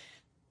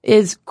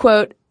 is,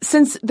 quote,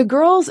 since the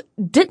girls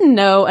didn't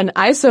know an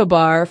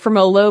isobar from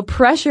a low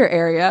pressure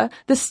area,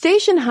 the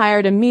station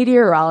hired a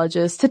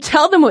meteorologist to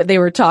tell them what they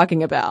were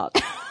talking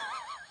about.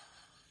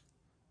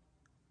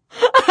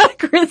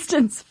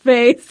 Kristen's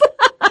face.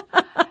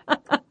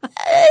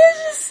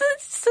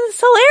 It's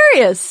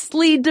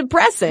hilariously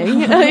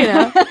depressing, you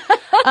know.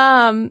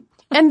 And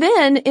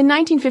then in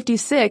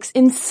 1956,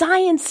 in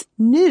Science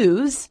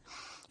News,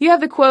 you have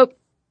the quote,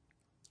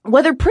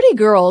 whether pretty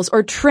girls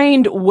or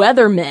trained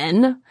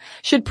weathermen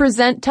should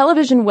present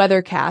television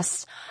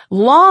weathercasts,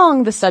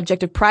 long the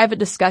subject of private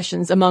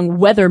discussions among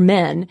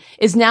weathermen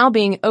is now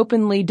being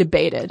openly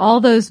debated. All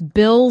those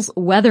Bill's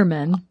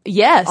weathermen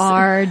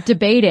are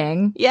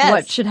debating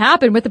what should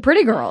happen with the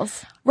pretty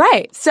girls.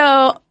 Right.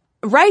 So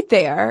right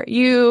there,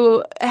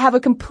 you have a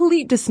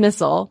complete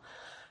dismissal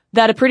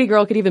that a pretty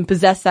girl could even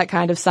possess that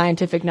kind of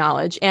scientific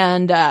knowledge.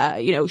 And,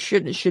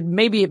 should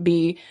maybe it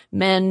be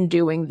men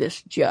doing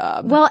this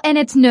job? Well, and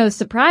it's no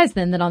surprise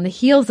then that on the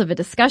heels of a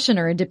discussion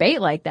or a debate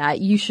like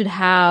that, you should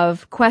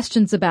have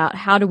questions about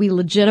how do we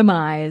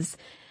legitimize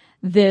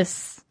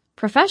this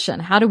profession?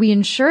 How do we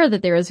ensure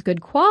that there is good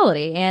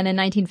quality? And in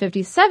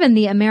 1957,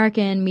 the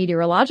American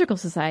Meteorological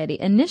Society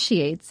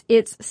initiates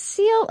its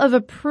seal of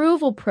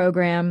approval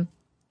program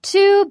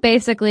to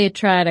basically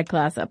try to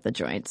class up the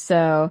joint.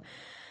 So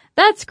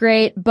that's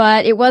great,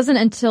 but it wasn't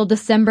until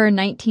December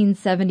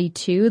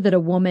 1972 that a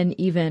woman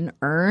even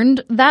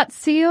earned that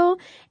seal,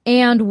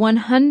 and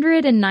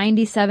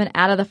 197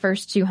 out of the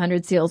first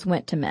 200 seals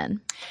went to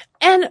men.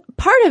 And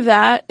part of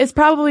that is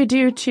probably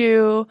due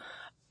to,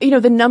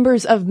 the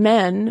numbers of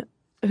men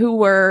who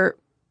were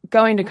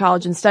going to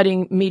college and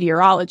studying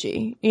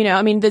meteorology.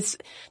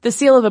 The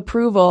seal of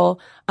approval,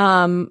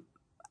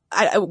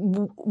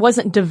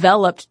 wasn't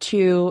developed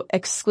to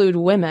exclude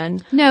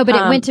women. No, but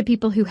it went to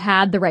people who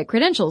had the right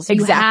credentials. You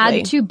Exactly.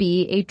 had to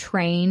be a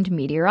trained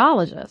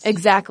meteorologist.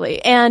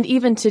 Exactly. And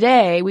even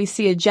today, we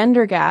see a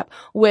gender gap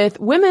with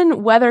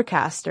women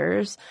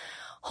weathercasters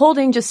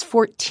holding just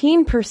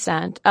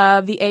 14%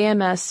 of the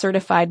AMS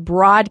certified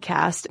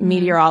broadcast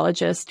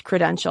meteorologist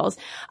credentials.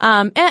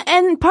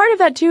 And part of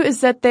that too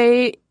is that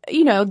the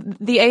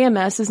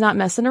AMS is not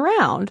messing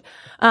around.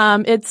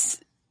 It's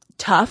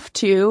tough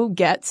to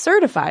get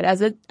certified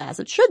as it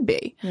should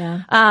be.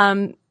 Yeah.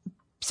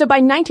 So by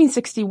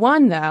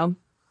 1961 though,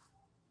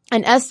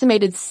 an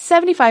estimated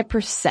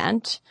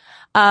 75%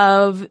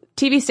 of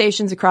TV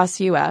stations across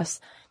the U.S.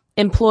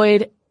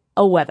 employed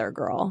a weather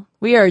girl.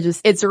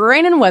 It's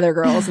raining weather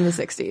girls in the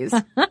 60s.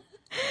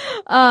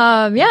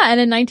 And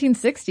in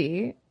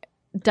 1960,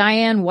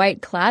 Diane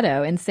White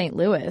Clado in St.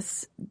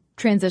 Louis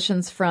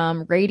transitions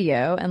from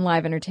radio and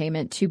live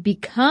entertainment to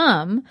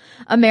become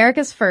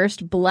America's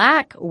first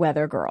black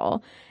weather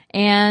girl.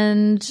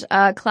 And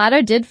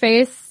Clado did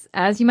face,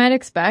 as you might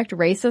expect,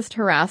 racist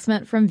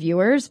harassment from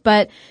viewers,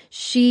 but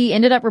she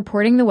ended up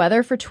reporting the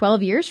weather for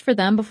 12 years for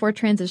them before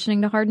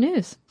transitioning to hard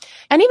news.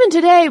 And even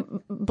today,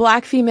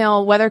 black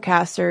female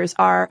weathercasters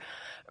are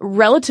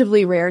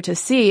relatively rare to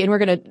see, and we're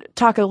going to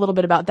talk a little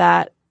bit about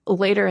that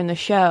later in the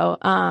show.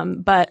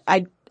 But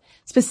I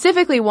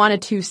specifically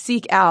wanted to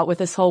seek out with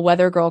this whole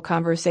weather girl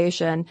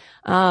conversation,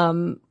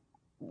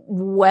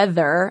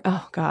 weather.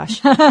 Oh gosh.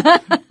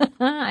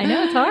 I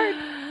know, it's hard.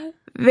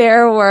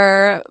 There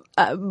were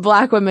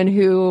black women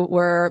who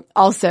were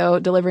also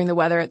delivering the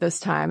weather at this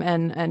time,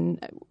 and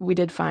we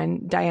did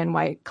find Diane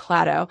White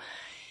Clado.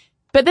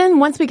 But then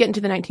once we get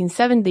into the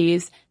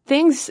 1970s,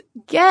 things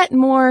get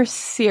more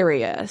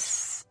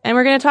serious. And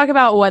we're going to talk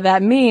about what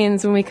that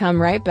means when we come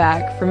right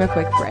back from a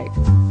quick break.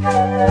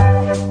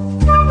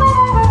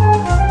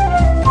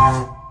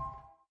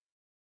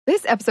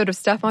 This episode of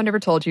Stuff Mom Never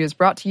Told You is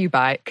brought to you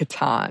by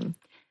Catan.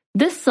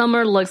 This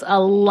summer looks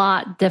a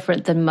lot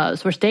different than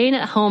most. We're staying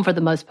at home for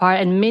the most part,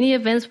 and many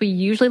events we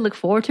usually look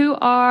forward to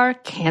are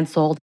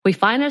canceled. We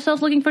find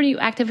ourselves looking for new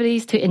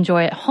activities to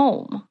enjoy at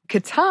home.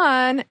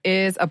 Catan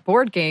is a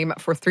board game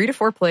for 3 to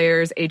 4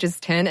 players, ages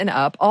 10 and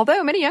up.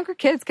 Although many younger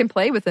kids can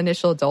play with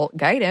initial adult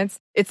guidance,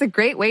 it's a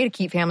great way to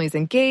keep families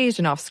engaged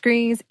and off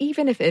screens,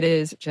 even if it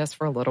is just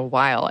for a little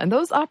while. And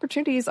those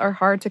opportunities are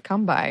hard to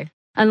come by.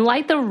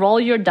 Unlike the roll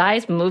your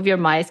dice, move your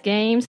mice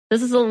games,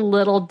 this is a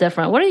little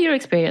different. What are your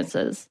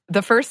experiences?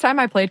 The first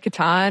time I played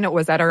Catan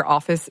was at our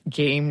office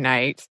game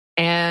night,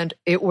 and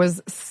it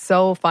was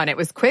so fun. It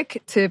was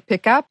quick to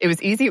pick up. It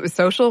was easy. It was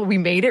social. We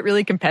made it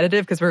really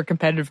competitive because we're a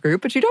competitive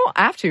group, but you don't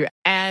have to.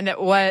 And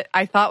what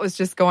I thought was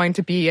just going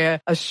to be a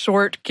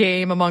short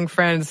game among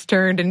friends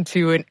turned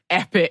into an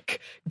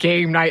epic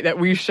game night that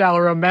we shall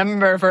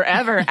remember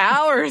forever.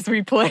 Hours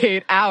we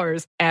played,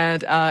 hours.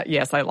 And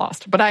yes, I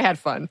lost, but I had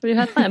fun. You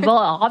had fun. Well,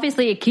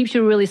 obviously it keeps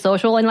you really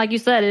social. And like you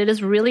said, it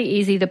is really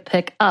easy to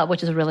pick up,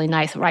 which is really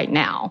nice right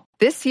now.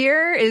 This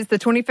year is the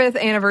 25th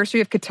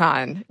anniversary of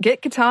Catan.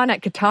 Get Catan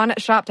at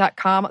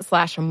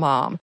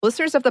catanshop.com/mom.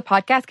 Listeners of the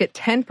podcast get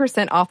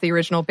 10% off the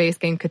original base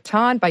game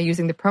Catan by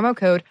using the promo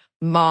code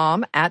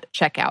MOM at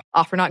checkout.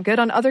 Offer not good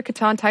on other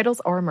Catan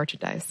titles or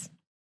merchandise.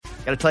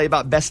 Got to tell you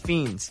about Best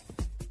Fiends.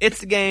 It's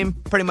the game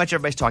pretty much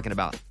everybody's talking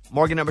about.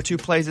 Morgan number 2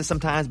 plays it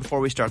sometimes before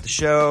we start the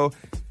show.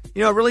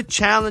 You know, it really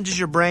challenges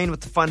your brain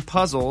with the fun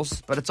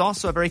puzzles, but it's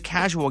also a very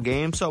casual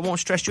game, so it won't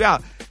stress you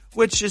out,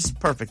 which is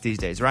perfect these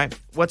days, right?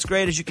 What's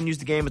great is you can use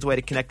the game as a way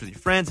to connect with your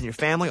friends and your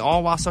family,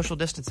 all while social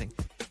distancing.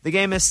 The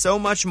game is so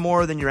much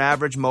more than your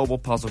average mobile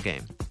puzzle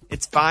game.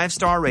 It's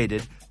 5-star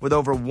rated with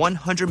over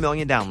 100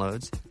 million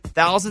downloads,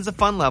 thousands of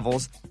fun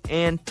levels,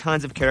 and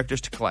tons of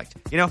characters to collect.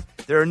 You know,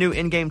 there are new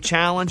in-game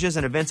challenges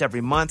and events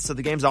every month, so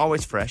the game's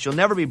always fresh. You'll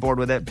never be bored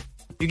with it.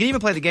 You can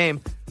even play the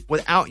game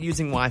without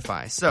using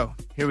Wi-Fi. So,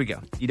 here we go.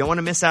 You don't want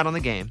to miss out on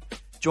the game.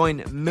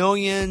 Join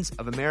millions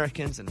of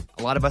Americans and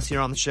a lot of us here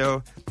on the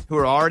show who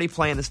are already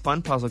playing this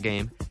fun puzzle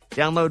game.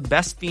 Download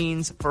Best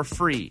Fiends for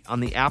free on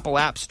the Apple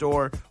App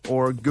Store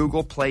or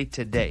Google Play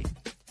today.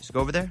 Just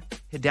go over there,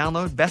 hit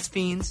download Best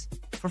Fiends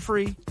for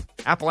free,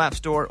 Apple App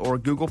Store or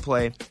Google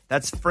Play.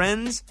 That's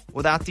Friends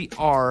without the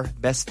R,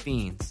 Best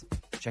Fiends.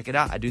 Check it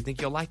out. I do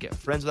think you'll like it.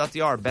 Friends without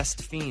the R,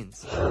 Best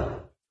Fiends.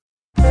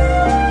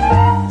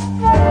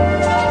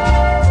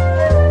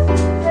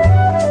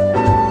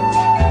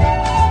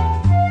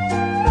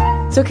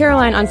 So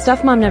Caroline, on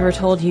Stuff Mom Never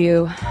Told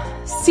You,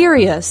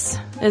 serious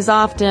is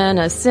often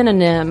a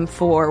synonym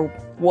for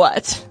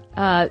what?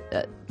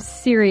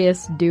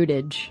 Serious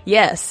dudage.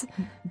 Yes.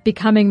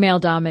 Becoming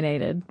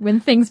male-dominated. When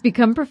things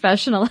become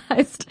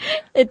professionalized,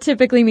 it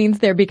typically means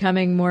they're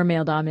becoming more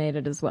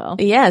male-dominated as well.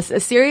 Yes, a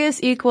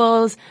serious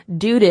equals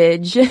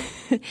dudage.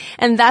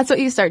 And that's what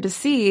you start to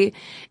see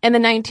in the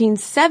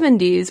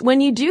 1970s when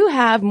you do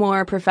have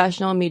more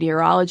professional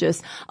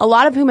meteorologists, a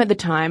lot of whom at the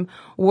time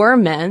were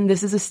men.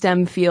 This is a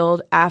STEM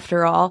field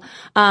after all.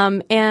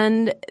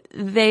 And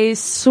they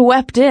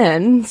swept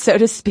in, so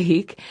to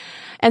speak.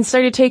 and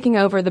started taking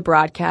over the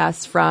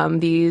broadcasts from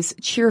these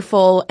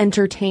cheerful,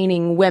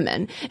 entertaining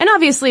women. And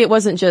obviously it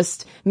wasn't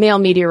just male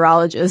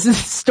meteorologists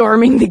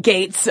storming the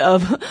gates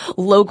of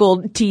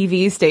local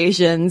TV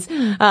stations.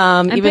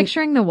 I'm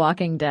picturing The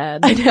Walking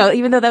Dead. I know,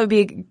 even though that would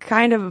be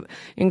kind of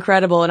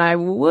incredible, and I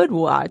would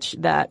watch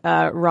that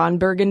Ron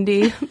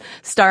Burgundy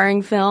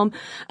starring film.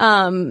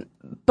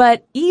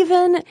 But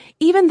even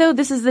though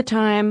this is the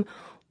time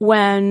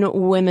when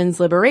women's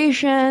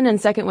liberation and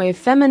second wave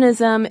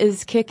feminism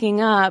is kicking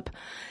up,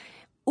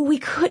 we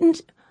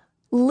couldn't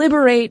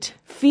liberate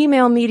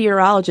female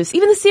meteorologists,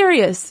 even the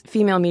serious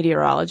female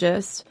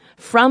meteorologists,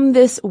 from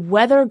this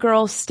weather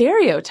girl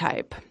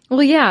stereotype.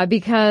 Well, yeah,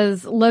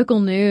 because local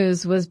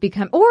news was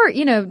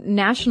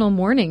national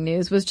morning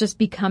news was just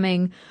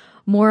becoming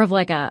more of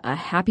like a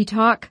happy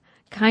talk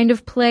kind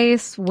of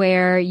place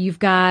where you've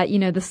got,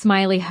 the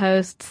smiley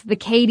hosts, the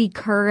Katie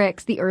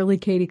Couricks, the early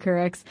Katie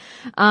Couricks,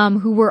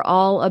 who were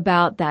all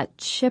about that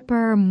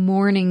chipper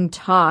morning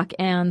talk.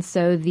 And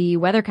so the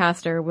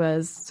weathercaster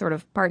was sort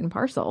of part and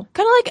parcel.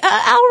 Kind of like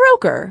Al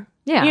Roker.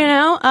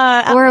 Yeah.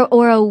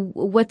 Or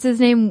what's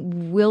his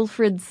name?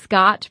 Wilfred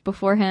Scott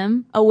before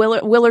him.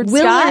 Willard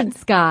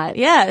Scott.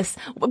 Yes.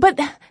 But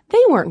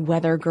they weren't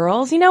weather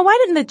girls. Why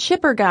didn't the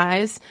chipper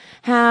guys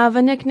have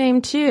a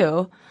nickname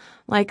too?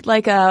 Like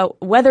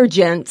weather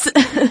gents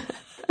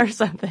or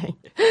something.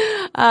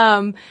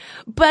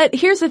 But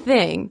here's the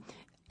thing.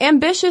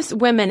 Ambitious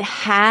women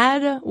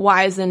had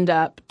wisened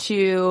up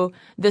to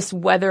this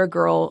weather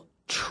girl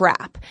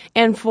trap.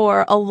 And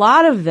for a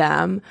lot of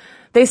them,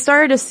 they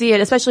started to see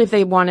it, especially if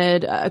they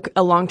wanted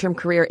a long-term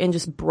career in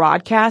just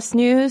broadcast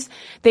news.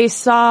 They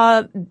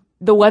saw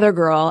the weather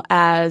girl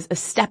as a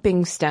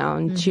stepping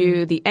stone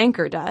to the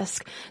anchor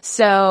desk.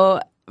 So,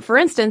 for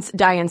instance,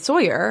 Diane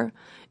Sawyer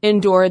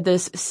endured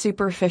this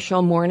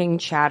superficial morning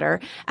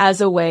chatter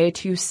as a way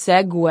to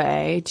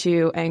segue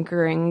to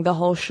anchoring the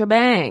whole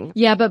shebang.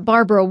 Yeah, but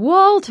Barbara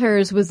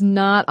Walters was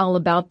not all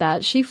about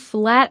that. She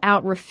flat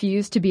out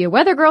refused to be a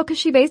weather girl because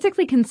she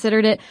basically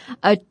considered it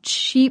a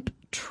cheap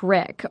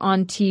trick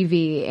on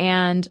TV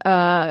and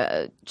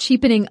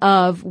cheapening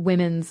of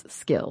women's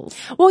skills.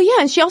 Well, yeah,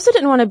 and she also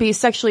didn't want to be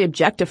sexually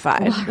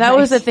objectified. Right. That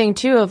was the thing,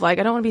 too, of I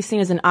don't want to be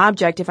seen as an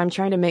object if I'm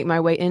trying to make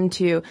my way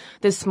into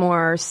this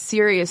more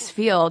serious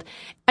field.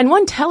 And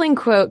one telling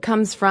quote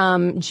comes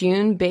from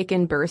June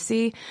Bacon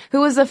Bursey, who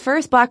was the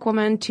first Black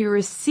woman to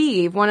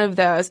receive one of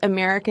those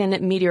American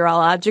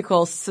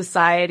Meteorological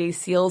Society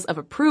seals of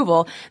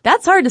approval.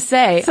 That's hard to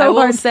say, I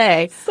will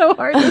say. So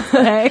hard to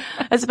say.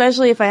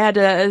 Especially if I had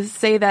to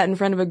say that in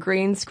front of a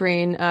green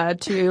screen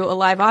to a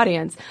live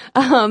audience.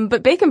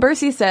 But Bacon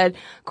Bursey said,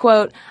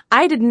 quote,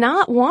 "I did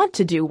not want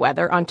to do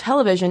weather on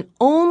television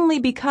only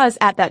because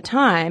at that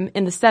time,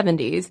 in the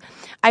 70s,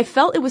 I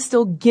felt it was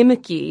still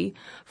gimmicky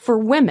for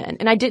women,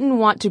 and I didn't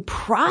want to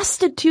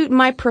prostitute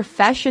my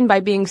profession by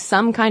being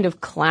some kind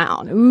of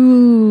clown."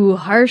 Ooh,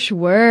 harsh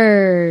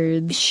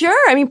words.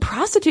 Sure,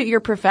 prostitute your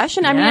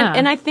profession. I mean,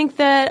 and I think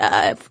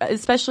that,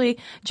 especially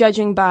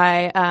judging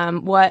by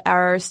what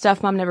our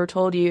Stuff Mom Never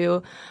Told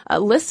You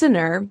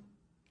listener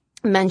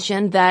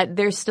mentioned, that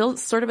there's still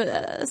sort of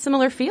a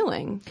similar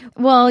feeling.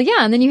 Well, yeah,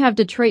 and then you have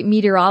Detroit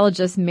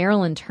meteorologist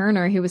Marilyn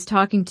Turner, who was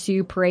talking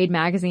to Parade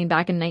magazine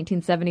back in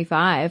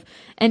 1975.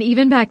 And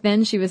even back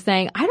then she was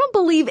saying, "I don't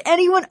believe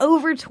anyone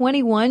over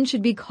 21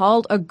 should be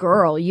called a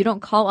girl. You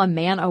don't call a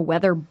man a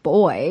weather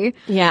boy."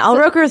 Yeah, Al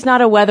Roker is not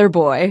a weather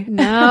boy.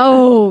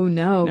 No,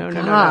 God.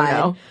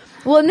 No.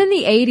 Well, and then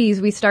the 80s,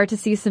 we start to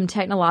see some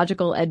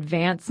technological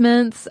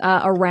advancements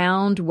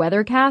around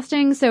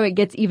weathercasting, so it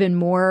gets even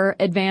more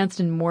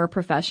advanced and more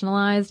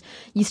professionalized.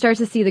 You start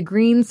to see the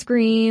green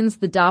screens,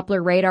 the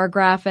Doppler radar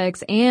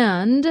graphics,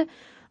 and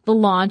the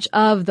launch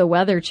of the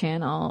Weather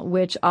Channel,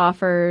 which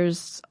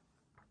offers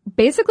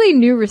basically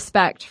new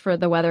respect for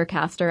the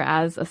weathercaster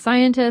as a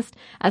scientist,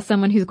 as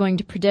someone who's going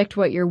to predict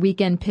what your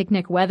weekend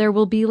picnic weather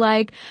will be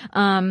like.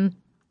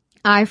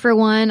 I, for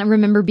one,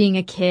 remember being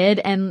a kid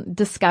and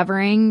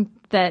discovering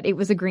that it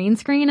was a green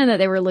screen and that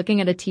they were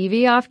looking at a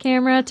TV off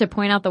camera to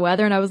point out the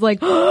weather. And I was like,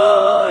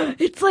 oh,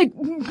 it's like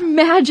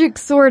magic,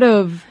 sort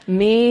of.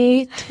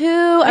 Me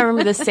too. I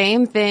remember the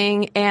same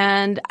thing.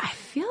 And I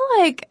feel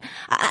like,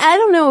 I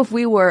don't know if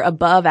we were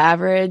above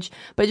average,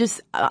 but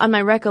just on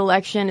my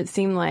recollection, it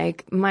seemed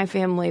like my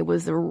family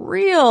was a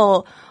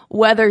real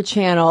Weather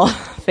Channel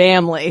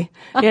family.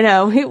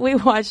 We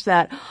watched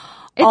that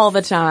all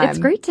the time. It's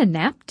great to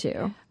nap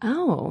to.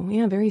 Oh,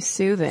 yeah, very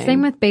soothing.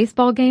 Same with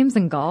baseball games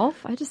and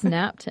golf. I just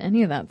nap to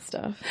any of that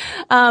stuff.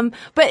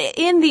 But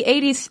in the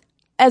 80s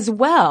as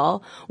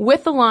well,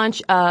 with the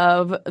launch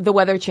of the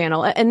Weather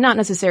Channel, and not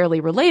necessarily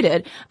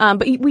related, but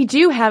we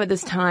do have at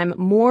this time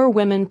more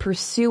women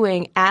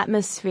pursuing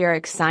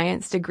atmospheric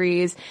science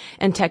degrees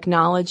and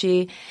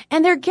technology,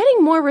 and they're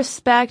getting more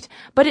respect,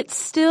 but it's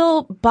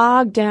still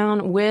bogged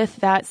down with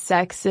that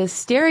sexist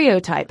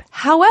stereotype.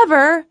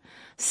 However,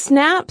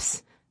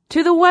 snaps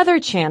to the Weather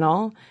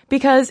Channel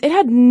because it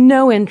had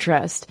no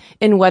interest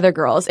in Weather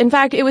Girls. In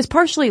fact, it was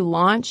partially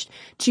launched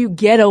to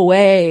get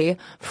away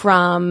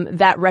from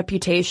that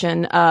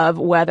reputation of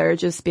weather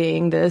just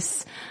being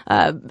this,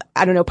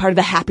 part of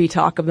the happy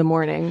talk of the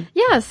morning.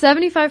 Yeah,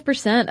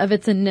 75% of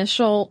its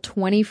initial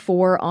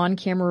 24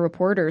 on-camera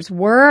reporters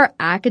were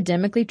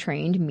academically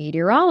trained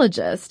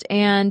meteorologists.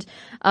 And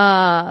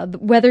the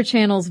Weather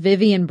Channel's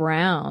Vivian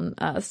Brown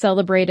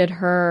celebrated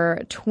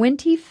her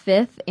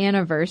 25th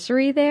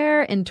anniversary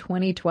there in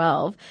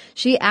 2012.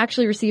 She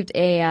actually received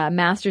a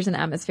master's in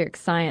atmospheric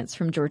science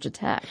from Georgia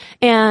Tech.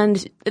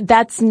 And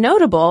that's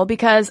notable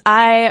because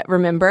I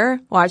remember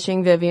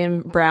watching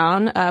Vivian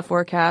Brown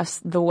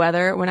forecast the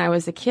weather when I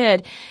was a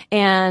kid,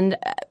 and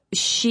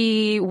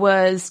she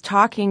was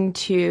talking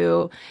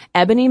to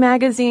Ebony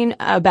magazine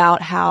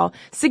about how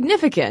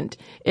significant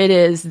it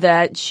is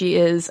that she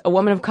is a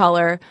woman of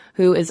color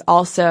who is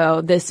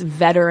also this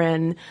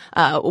veteran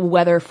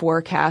weather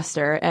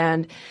forecaster.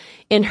 And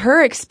in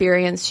her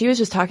experience, she was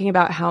just talking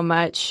about how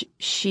much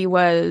she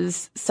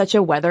was such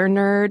a weather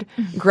nerd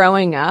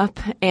growing up,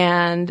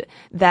 and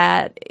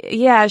that,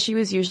 yeah, she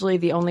was usually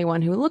the only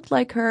one who looked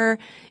like her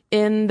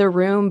in the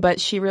room,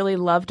 but she really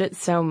loved it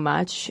so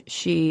much,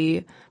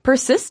 she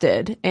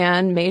persisted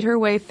and made her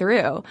way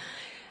through.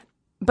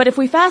 But if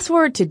we fast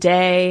forward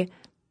today,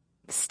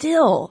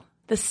 still,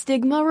 the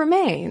stigma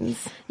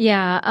remains.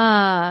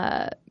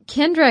 Yeah,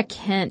 Kendra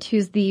Kent,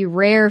 who's the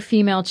rare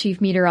female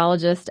chief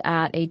meteorologist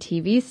at a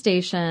TV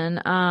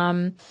station,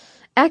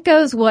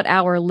 echoes what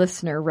our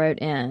listener wrote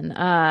in.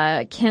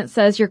 Kent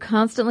says, "You're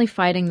constantly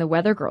fighting the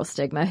weather girl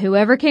stigma.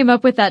 Whoever came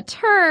up with that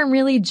term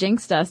really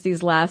jinxed us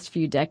these last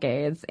few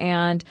decades."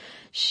 And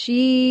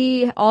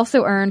she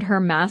also earned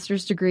her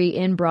master's degree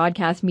in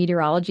broadcast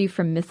meteorology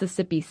from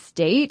Mississippi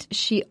State.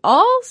 She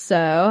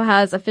also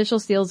has official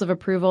seals of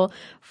approval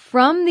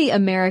from the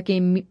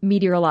American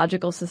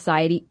Meteorological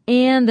Society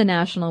and the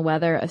National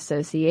Weather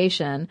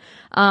Association.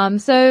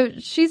 So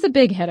she's a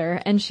big hitter,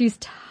 and she's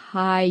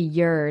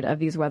tired of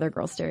these weather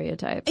girl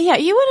stereotypes. Yeah,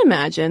 you would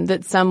imagine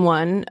that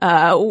someone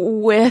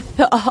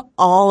with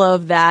all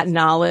of that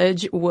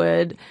knowledge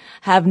would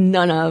have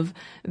none of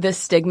this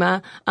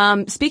stigma.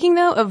 Speaking,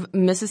 though, of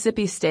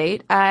Mississippi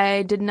State,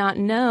 I did not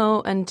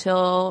know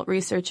until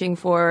researching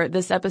for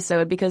this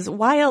episode, because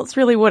why else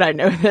really would I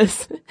know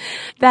this,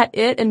 that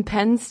it and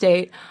Penn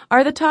State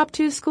are the top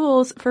two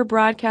schools for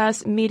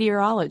broadcast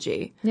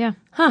meteorology. Yeah.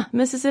 Huh,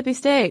 Mississippi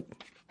State.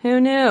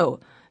 Who knew?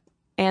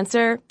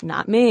 Answer,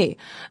 not me.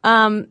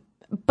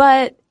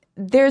 But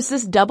there's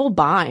this double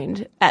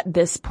bind at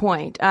this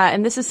point.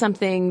 And this is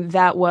something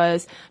that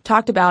was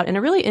talked about in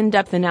a really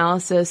in-depth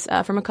analysis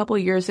from a couple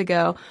of years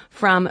ago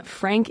from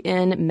Frank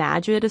N.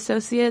 Madrid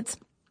Associates.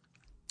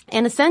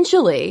 And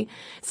essentially,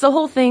 it's the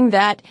whole thing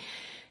that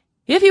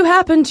if you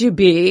happen to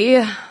be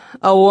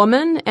a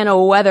woman and a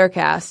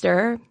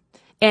weathercaster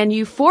and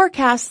you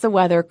forecast the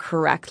weather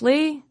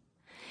correctly,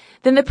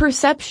 then the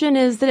perception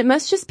is that it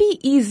must just be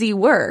easy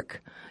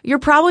work. You're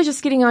probably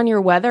just getting on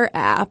your weather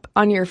app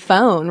on your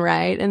phone,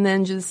 right? And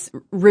then just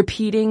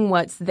repeating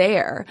what's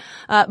there.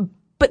 But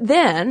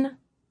then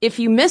if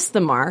you miss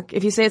the mark,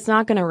 if you say it's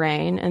not going to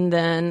rain and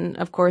then,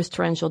 of course,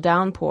 torrential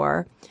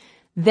downpour,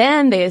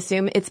 then they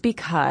assume it's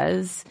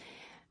because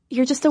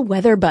you're just a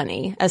weather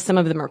bunny, as some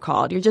of them are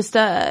called. You're just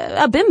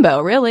a bimbo,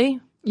 really.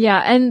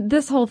 Yeah, and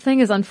this whole thing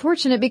is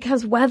unfortunate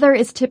because weather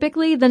is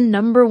typically the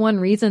number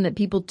one reason that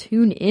people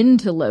tune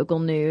into local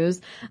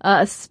news,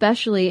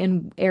 especially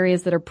in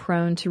areas that are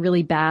prone to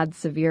really bad,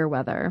 severe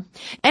weather.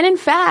 And in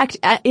fact,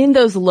 in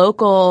those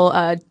local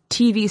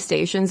TV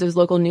stations, those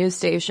local news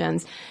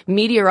stations,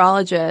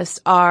 meteorologists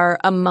are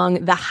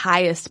among the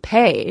highest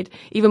paid,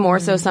 even more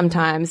so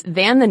sometimes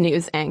than the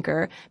news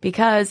anchor,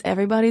 because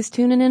everybody's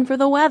tuning in for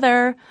the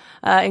weather,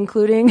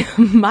 including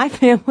my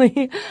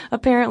family,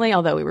 apparently,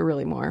 although we were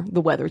really more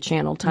the Weather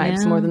Channel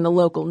types, more than the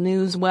local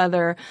news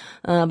weather,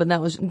 but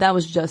that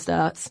was just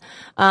us.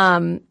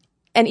 And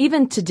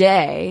even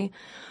today,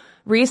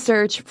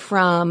 research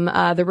from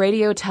the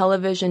Radio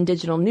Television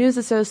Digital News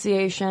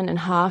Association and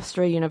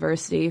Hofstra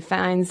University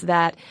finds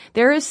that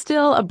there is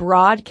still a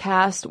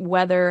broadcast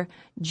weather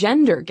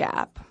gender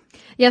gap.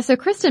 Yeah, so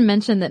Kristen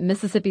mentioned that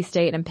Mississippi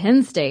State and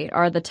Penn State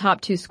are the top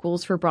two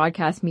schools for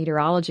broadcast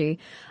meteorology.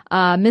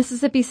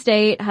 Mississippi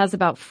State has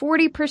about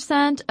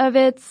 40% of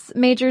its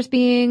majors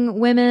being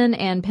women,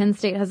 and Penn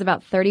State has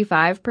about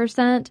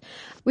 35%,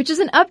 which is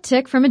an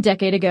uptick from a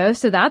decade ago,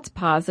 so that's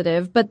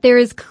positive. But there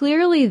is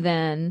clearly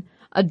then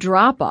a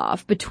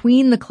drop-off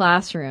between the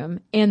classroom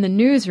and the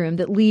newsroom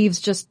that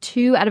leaves just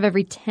 2 out of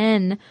every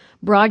 10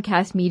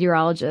 broadcast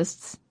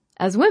meteorologists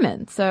as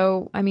women.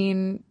 So, I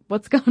mean,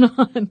 what's going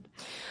on?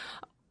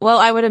 Well,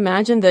 I would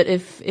imagine that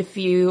if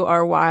you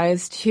are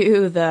wise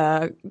to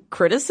the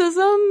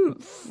criticism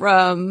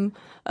from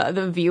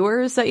the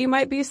viewers that you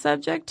might be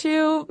subject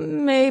to,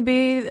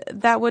 maybe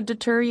that would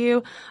deter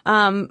you.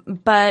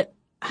 But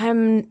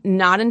I'm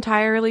not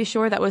entirely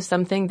sure that was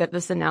something that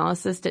this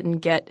analysis didn't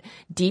get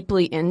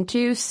deeply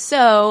into.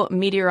 So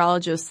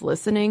meteorologists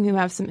listening who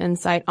have some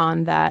insight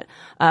on that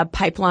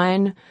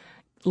pipeline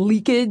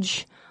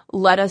leakage,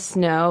 let us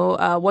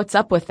know what's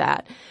up with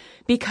that.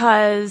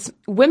 Because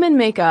women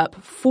make up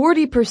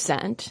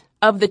 40%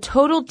 of the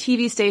total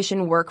TV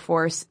station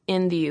workforce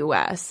in the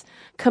U.S.,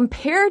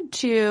 compared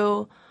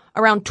to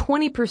around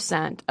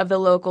 20% of the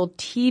local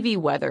TV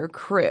weather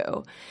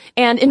crew.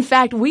 And in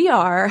fact, we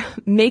are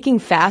making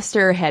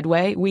faster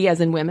headway, we as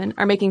in women,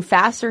 are making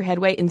faster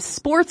headway in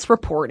sports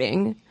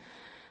reporting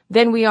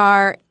than we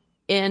are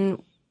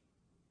in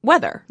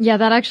weather. Yeah,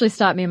 that actually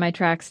stopped me in my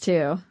tracks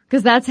too,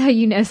 because that's how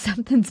you know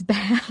something's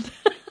bad.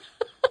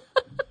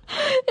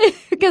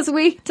 Because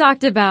we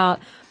talked about,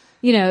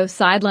 you know,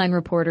 sideline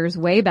reporters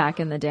way back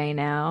in the day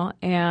now,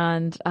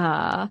 and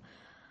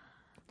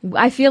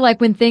I feel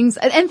like when things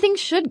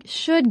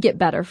should get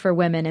better for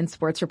women in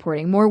sports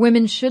reporting. More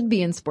women should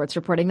be in sports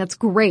reporting. That's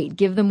great.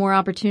 Give them more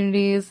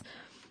opportunities.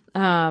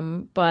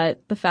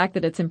 But the fact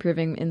that it's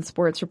improving in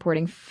sports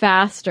reporting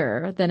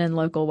faster than in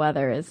local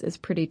weather is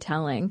pretty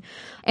telling.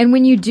 And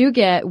when you do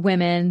get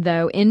women,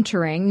 though,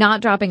 entering,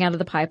 not dropping out of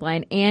the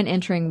pipeline and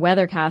entering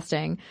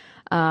weathercasting,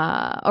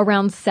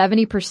 around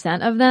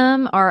 70% of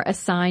them are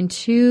assigned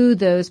to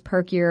those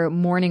perkier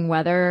morning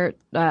weather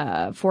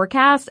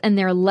forecasts, and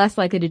they're less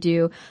likely to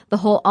do the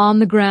whole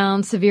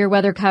on-the-ground severe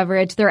weather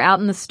coverage. They're out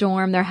in the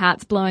storm, their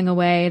hat's blowing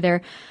away,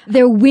 their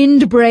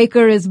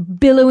windbreaker is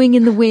billowing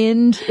in the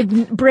wind,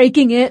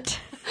 breaking it.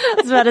 I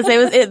was about to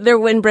say, their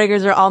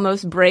windbreakers are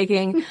almost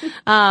breaking.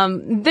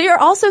 There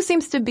also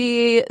seems to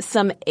be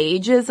some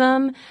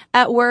ageism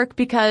at work,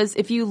 because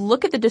if you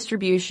look at the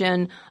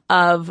distribution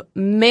of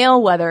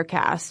male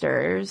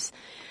weathercasters,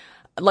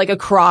 like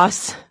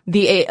across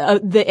the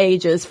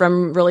ages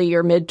from really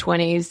your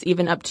mid-20s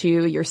even up to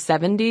your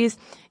 70s,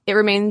 it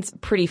remains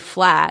pretty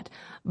flat.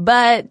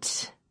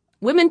 But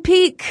women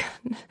peak,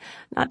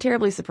 not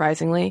terribly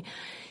surprisingly,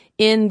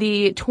 in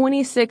the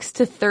 26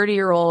 to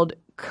 30-year-old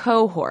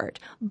cohort.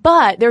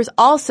 But there's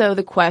also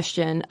the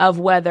question of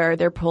whether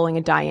they're pulling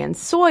a Diane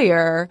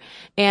Sawyer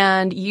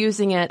and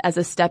using it as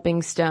a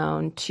stepping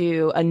stone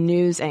to a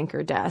news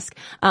anchor desk.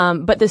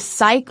 But the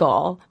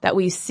cycle that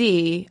we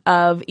see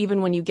of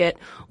even when you get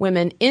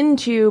women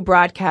into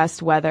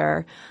broadcast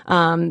weather,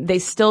 they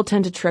still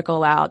tend to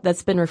trickle out.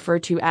 That's been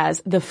referred to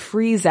as the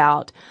freeze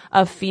out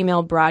of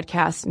female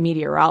broadcast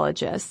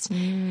meteorologists.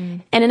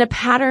 And in a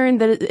pattern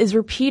that is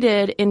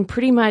repeated in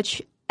pretty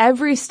much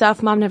every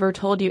Stuff Mom Never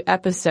Told You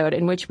episode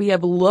in which we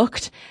have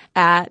looked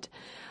at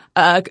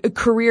a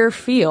career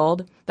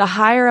field, the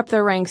higher up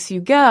the ranks you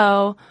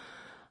go,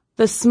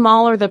 the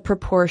smaller the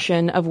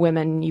proportion of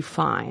women you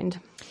find.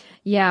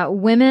 Yeah,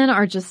 women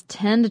are just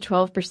 10 to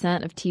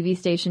 12% of TV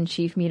station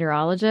chief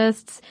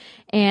meteorologists.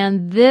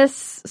 And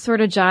this sort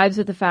of jives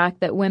with the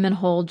fact that women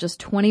hold just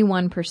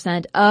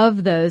 21%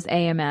 of those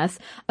AMS,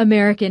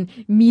 American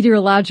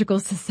Meteorological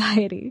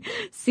Society,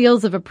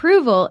 seals of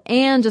approval,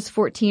 and just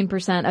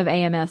 14% of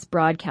AMS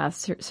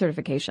broadcast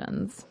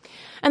certifications.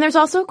 And there's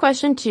also a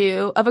question,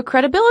 too, of a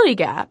credibility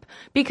gap,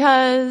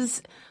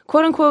 because,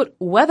 quote unquote,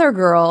 weather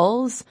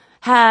girls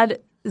had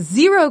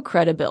zero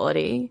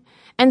credibility.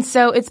 And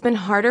so it's been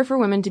harder for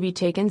women to be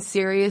taken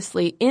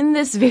seriously in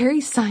this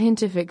very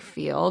scientific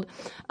field.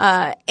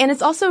 And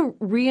it's also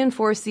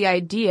reinforced the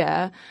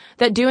idea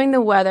that doing the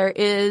weather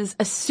is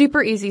a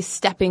super easy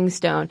stepping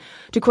stone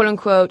to, quote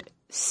unquote,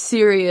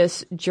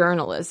 serious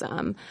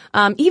journalism.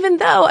 Even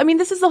though, I mean,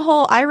 this is the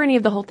whole irony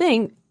of the whole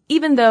thing,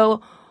 even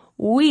though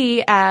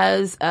we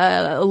as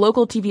a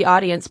local TV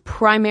audience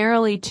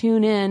primarily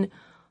tune in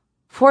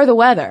for the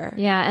weather.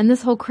 Yeah, and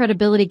this whole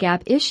credibility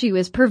gap issue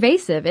is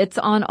pervasive. It's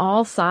on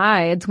all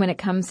sides when it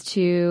comes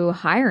to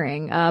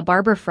hiring.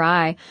 Barbara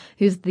Fry,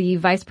 who's the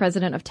vice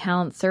president of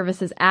talent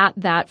services at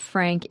that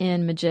Frank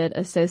N. Majid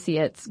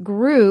Associates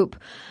group,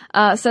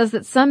 says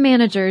that some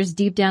managers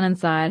deep down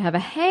inside have a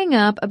hang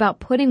up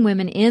about putting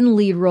women in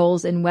lead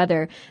roles in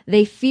weather.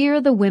 They fear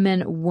the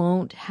women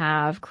won't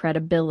have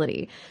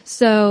credibility.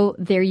 So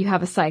there you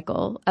have a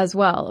cycle as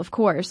well, of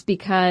course,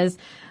 because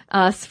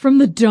from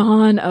the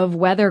dawn of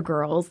Weather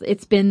Girls,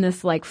 it's been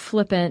this like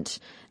flippant,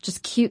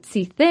 just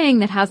cutesy thing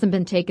that hasn't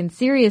been taken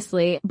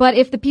seriously. But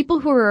if the people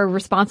who are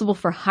responsible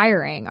for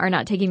hiring are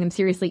not taking them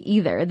seriously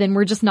either, then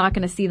we're just not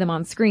going to see them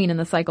on screen and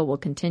the cycle will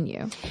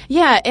continue.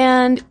 Yeah,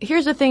 and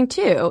here's the thing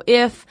too.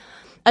 If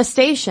a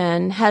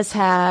station has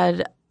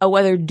had a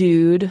weather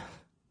dude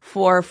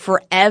for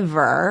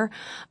forever,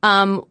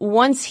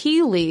 once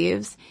he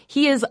leaves,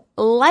 he is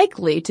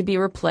likely to be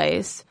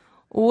replaced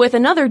with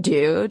another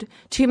dude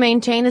to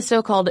maintain a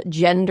so-called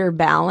gender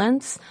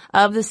balance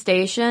of the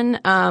station,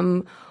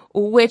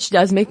 which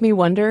does make me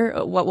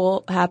wonder what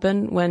will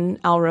happen when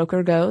Al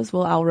Roker goes.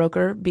 Will Al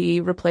Roker be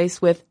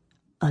replaced with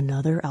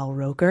another Al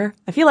Roker?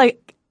 I feel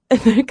like,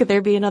 could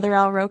there be another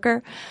Al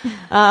Roker?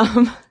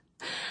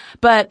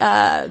 But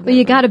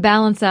you got to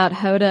balance out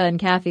Hoda and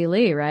Kathy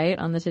Lee, right,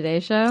 on the Today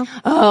Show?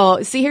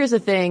 Oh, see, here's the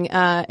thing,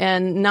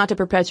 and not to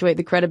perpetuate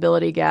the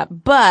credibility gap,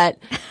 but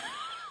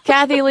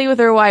Kathy Lee with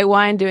her white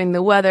wine doing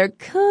the weather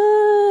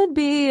could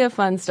be a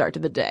fun start to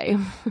the day.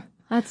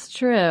 That's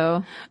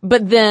true.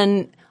 But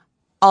then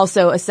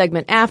also a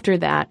segment after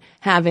that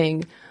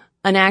having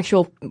an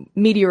actual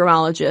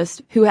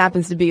meteorologist who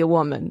happens to be a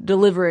woman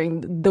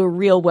delivering the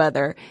real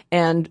weather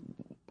and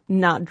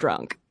not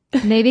drunk.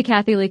 Maybe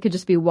Kathy Lee could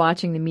just be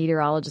watching the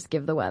meteorologist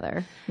give the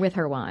weather with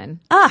her wine.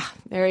 Ah,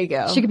 there you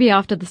go. She could be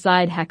off to the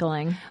side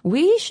heckling.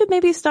 We should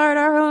maybe start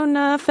our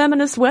own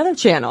feminist weather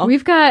channel.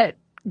 We've got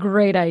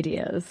great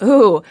ideas.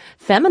 Ooh,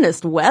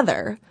 feminist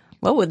weather.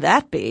 What would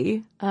that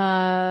be?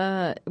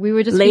 We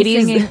would just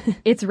Ladies. be singing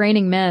It's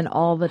Raining Men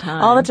all the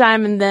time. All the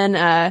time, and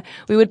then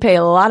we would pay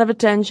a lot of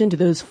attention to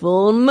those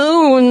full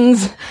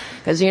moons,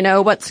 because you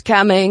know what's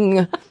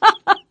coming.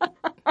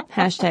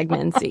 Hashtag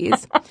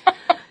menses.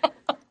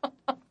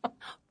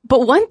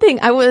 But one thing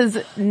I was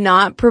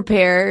not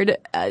prepared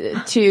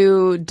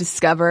to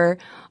discover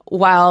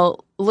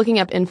while looking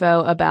up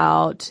info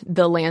about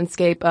the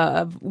landscape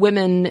of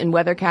women in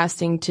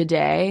weathercasting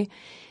today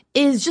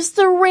is just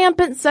the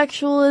rampant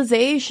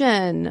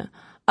sexualization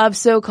of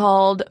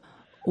so-called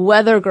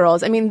weather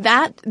girls. I mean,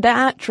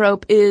 that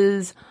trope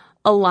is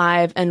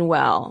alive and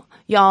well.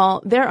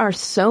 Y'all, there are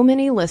so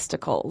many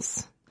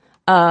listicles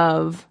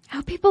of...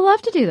 Oh, people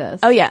love to do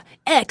this. Oh, yeah.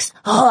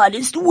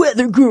 Hottest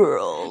weather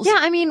girls. Yeah,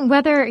 I mean,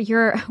 whether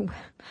you're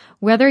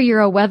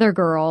a weather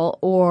girl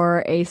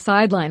or a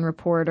sideline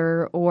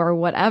reporter or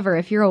whatever,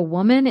 if you're a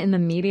woman in the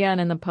media and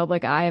in the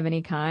public eye of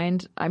any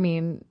kind, I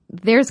mean,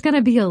 there's going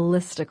to be a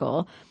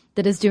listicle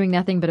that is doing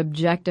nothing but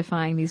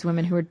objectifying these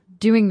women who are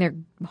doing their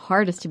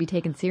hardest to be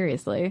taken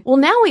seriously. Well,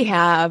 now we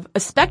have a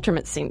spectrum,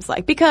 it seems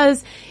like,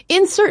 because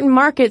in certain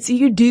markets,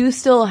 you do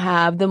still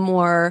have the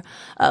more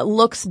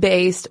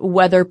looks-based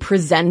weather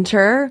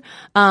presenter.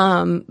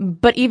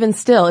 But even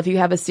still, if you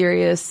have a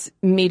serious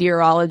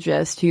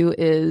meteorologist who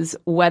is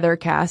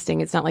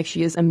weathercasting, it's not like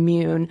she is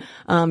immune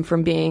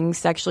from being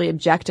sexually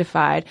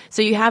objectified.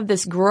 So you have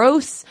this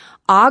gross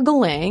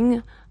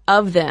ogling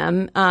of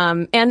them.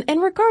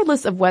 And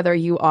regardless of whether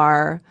you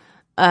are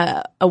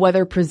a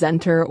weather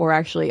presenter or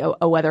actually a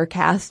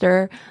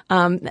weathercaster,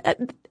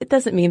 it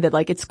doesn't mean that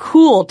like it's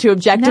cool to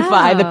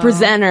objectify the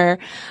presenter.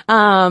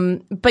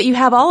 But you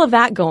have all of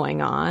that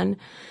going on,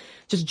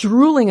 just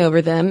drooling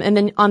over them. And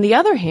then on the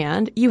other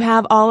hand, you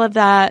have all of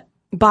that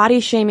body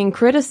shaming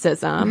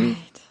criticism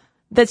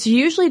that's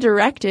usually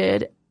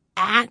directed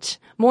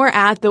more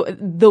at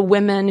the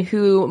women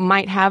who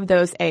might have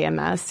those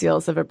AMS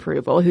seals of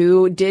approval,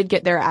 who did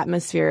get their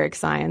atmospheric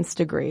science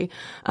degree,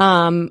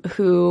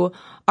 who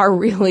are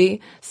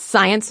really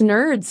science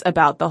nerds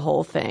about the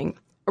whole thing.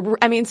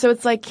 I mean, so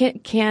it's like,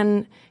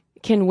 can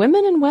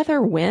women in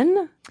weather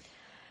win?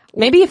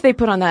 Maybe if they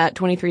put on that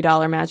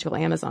 $23 magical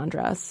Amazon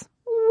dress.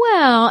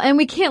 Well, and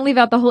we can't leave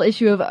out the whole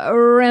issue of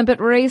rampant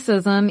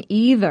racism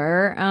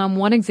either.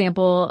 One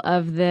example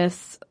of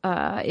this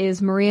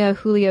is Maria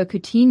Julio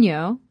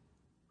Coutinho.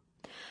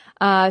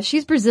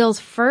 She's Brazil's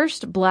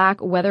first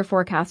black weather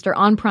forecaster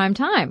on prime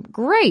time.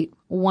 Great.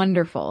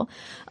 Wonderful.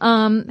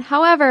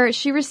 However,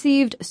 she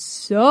received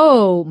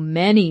so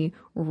many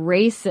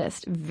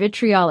racist,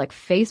 vitriolic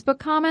Facebook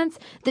comments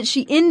that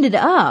she ended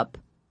up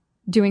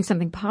doing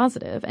something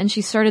positive. And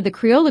she started the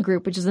Criolla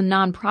Group, which is a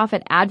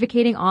nonprofit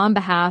advocating on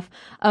behalf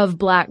of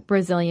black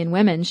Brazilian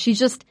women. She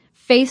just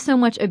faced so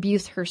much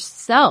abuse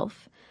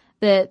herself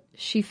that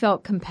she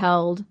felt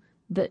compelled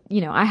that,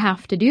 you know, I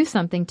have to do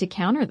something to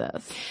counter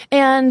this.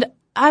 And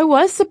I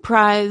was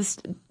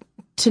surprised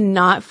to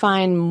not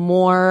find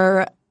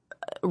more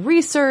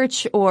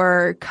research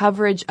or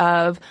coverage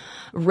of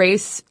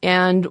race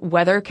and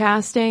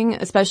weathercasting,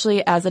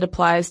 especially as it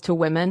applies to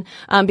women,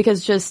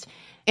 because just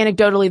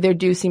anecdotally, there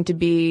do seem to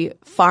be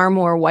far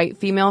more white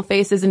female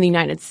faces in the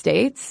United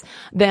States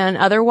than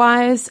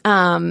otherwise.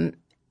 And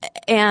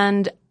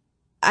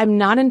I'm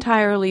not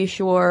entirely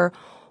sure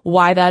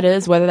why that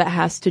is, whether that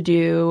has to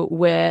do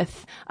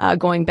with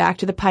going back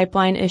to the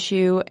pipeline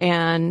issue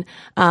and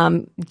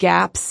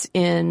gaps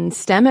in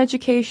STEM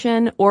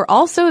education, or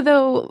also,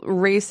 though,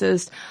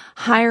 racist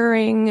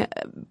hiring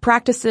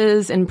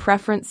practices and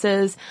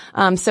preferences.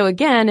 So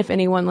again, if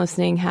anyone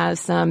listening has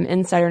some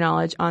insider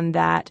knowledge on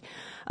that,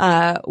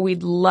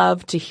 we'd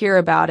love to hear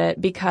about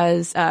it,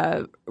 because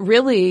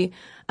really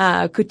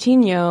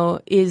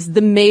Coutinho is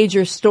the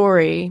major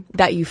story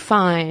that you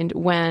find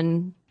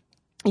when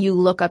you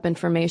look up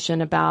information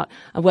about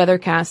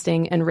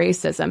weathercasting and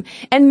racism.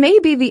 And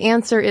maybe the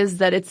answer is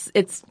that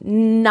it's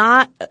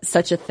not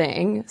such a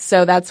thing,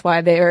 so that's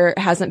why there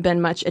hasn't been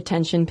much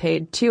attention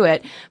paid to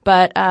it.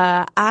 But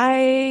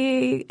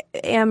I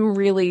am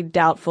really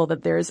doubtful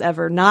that there's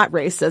ever not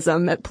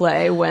racism at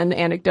play when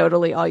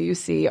anecdotally all you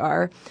see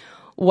are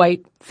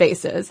white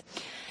faces.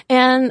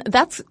 And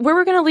that's where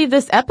we're going to leave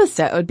this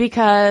episode,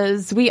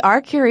 because we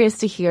are curious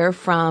to hear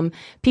from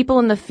people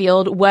in the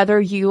field, whether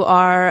you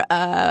are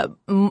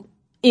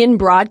in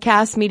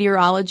broadcast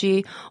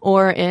meteorology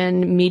or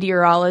in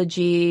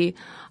meteorology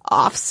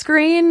off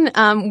screen.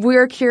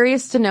 We're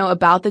curious to know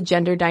about the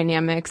gender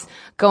dynamics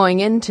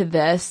going into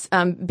this,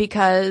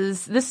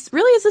 because this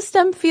really is a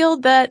STEM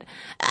field that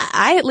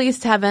I at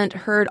least haven't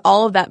heard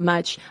all of that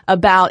much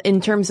about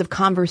in terms of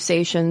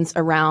conversations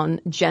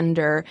around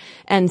gender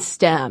and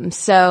STEM.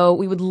 So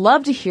we would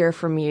love to hear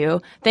from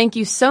you. Thank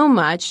you so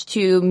much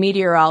to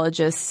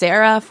meteorologist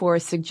Sarah for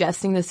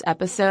suggesting this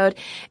episode.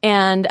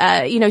 And,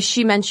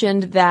 she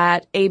mentioned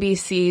that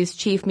ABC's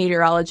chief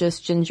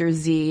meteorologist Ginger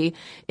Zee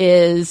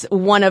is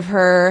one of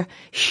her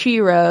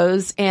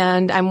heroes.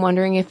 And I'm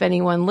wondering if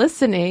anyone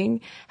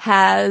listening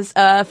has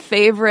a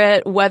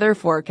favorite weather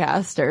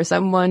forecaster,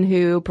 someone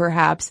who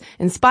perhaps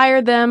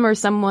inspired them or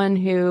someone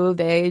who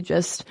they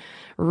just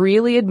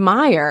really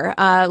admire.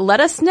 Let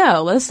us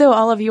know. Let us know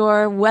all of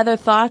your weather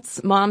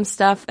thoughts.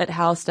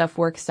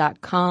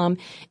 momstuff@howstuffworks.com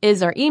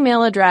is our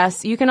email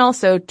address. You can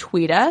also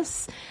tweet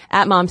us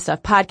at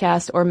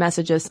momstuffpodcast or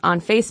message us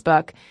on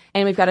Facebook.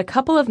 And we've got a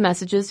couple of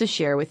messages to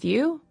share with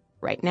you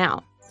right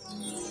now.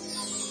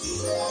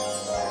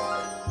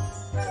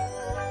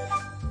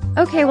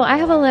 Okay, well, I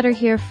have a letter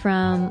here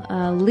from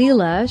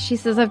Leela. She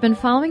says, I've been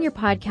following your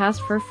podcast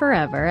for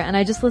forever, and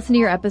I just listened to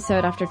your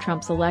episode after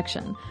Trump's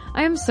election.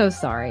 I am so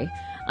sorry.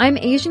 I'm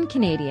Asian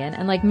Canadian,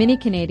 and like many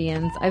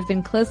Canadians, I've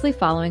been closely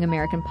following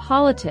American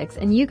politics,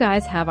 and you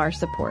guys have our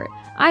support.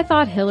 I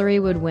thought Hillary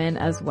would win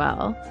as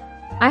well.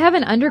 I have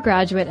an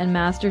undergraduate and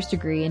master's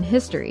degree in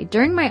history.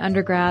 During my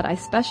undergrad, I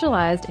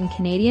specialized in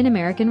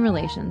Canadian-American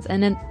relations,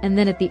 and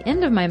then at the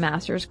end of my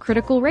master's,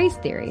 critical race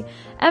theory.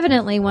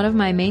 Evidently, one of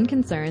my main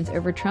concerns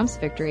over Trump's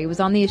victory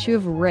was on the issue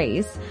of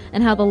race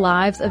and how the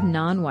lives of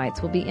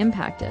non-whites will be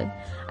impacted.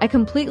 I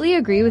completely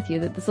agree with you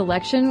that this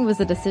election was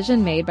a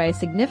decision made by a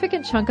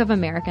significant chunk of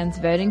Americans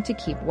voting to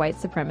keep white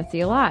supremacy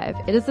alive.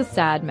 It is a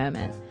sad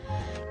moment.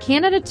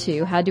 Canada,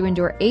 too, had to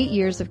endure 8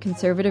 years of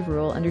conservative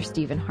rule under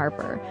Stephen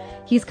Harper.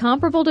 He's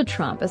comparable to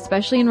Trump,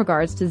 especially in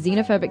regards to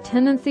xenophobic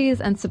tendencies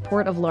and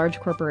support of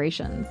large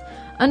corporations.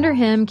 Under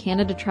him,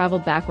 Canada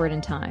traveled backward in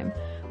time.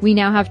 We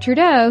now have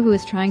Trudeau, who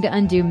is trying to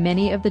undo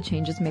many of the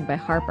changes made by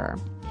Harper.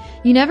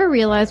 You never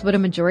realize what a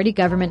majority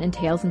government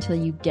entails until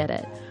you get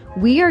it.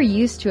 We are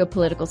used to a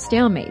political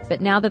stalemate, but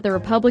now that the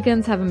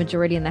Republicans have a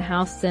majority in the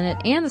House, Senate,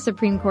 and the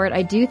Supreme Court,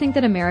 I do think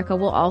that America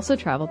will also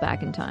travel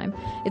back in time.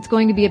 It's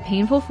going to be a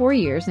painful 4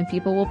 years, and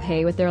people will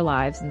pay with their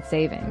lives and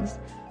savings.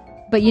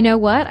 But you know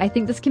what? I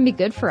think this can be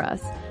good for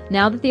us.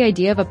 Now that the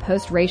idea of a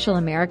post-racial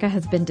America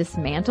has been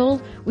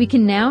dismantled, we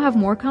can now have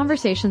more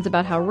conversations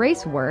about how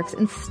race works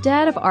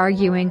instead of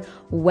arguing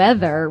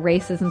whether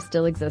racism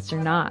still exists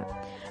or not.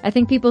 I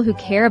think people who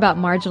care about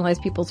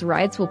marginalized people's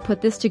rights will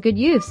put this to good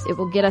use. It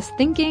will get us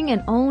thinking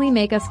and only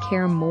make us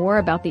care more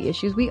about the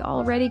issues we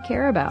already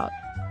care about.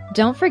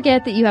 Don't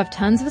forget that you have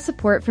tons of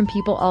support from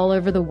people all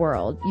over the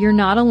world. You're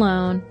not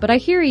alone, but I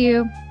hear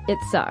you. It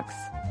sucks.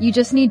 You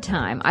just need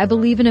time. I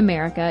believe in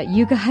America.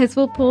 You guys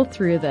will pull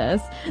through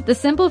this. The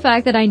simple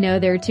fact that I know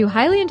there are 2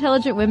 highly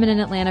intelligent women in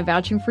Atlanta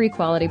vouching for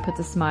equality puts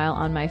a smile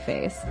on my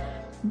face.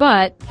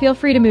 But feel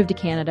free to move to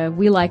Canada.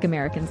 We like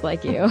Americans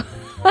like you.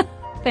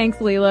 Thanks,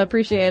 Leela.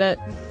 Appreciate it.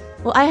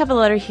 Well, I have a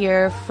letter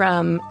here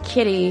from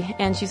Kitty,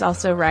 and she's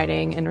also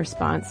writing in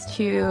response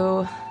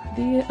to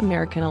the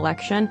American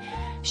election.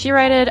 She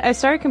wrote, I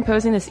started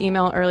composing this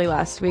email early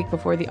last week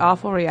before the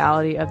awful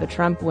reality of the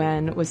Trump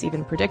win was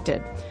even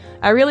predicted.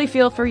 I really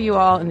feel for you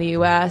all in the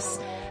U.S.,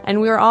 and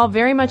we are all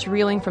very much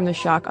reeling from the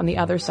shock on the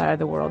other side of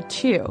the world,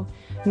 too.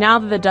 Now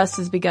that the dust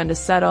has begun to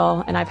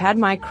settle and I've had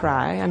my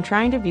cry, I'm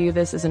trying to view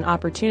this as an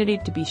opportunity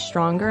to be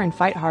stronger and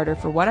fight harder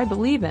for what I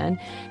believe in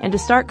and to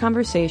start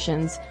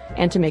conversations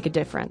and to make a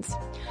difference.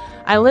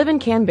 I live in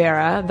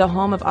Canberra, the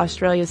home of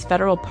Australia's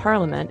federal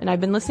parliament, and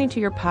I've been listening to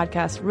your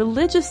podcast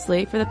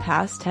religiously for the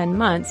past 10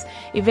 months,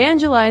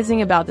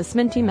 evangelizing about this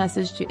minty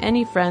message to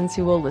any friends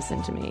who will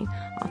listen to me.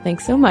 Oh,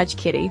 thanks so much,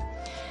 Kitty.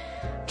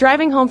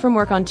 Driving home from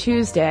work on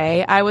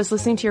Tuesday, I was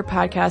listening to your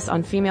podcast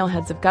on female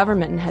heads of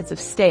government and heads of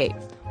state.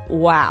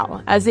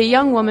 Wow. As a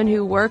young woman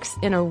who works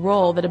in a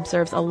role that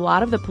observes a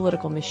lot of the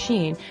political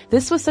machine,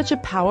 this was such a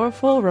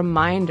powerful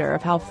reminder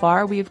of how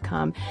far we've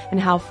come and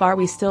how far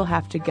we still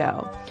have to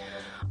go.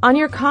 On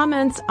your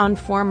comments on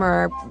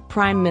former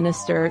Prime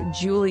Minister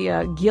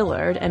Julia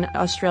Gillard and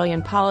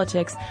Australian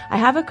politics, I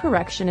have a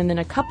correction and then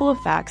a couple of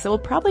facts that will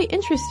probably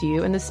interest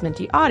you and the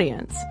Sminty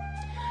audience.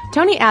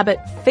 Tony Abbott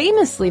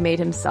famously made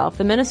himself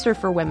the Minister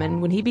for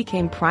Women when he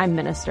became Prime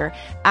Minister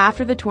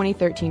after the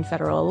 2013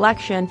 federal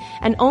election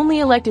and only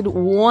elected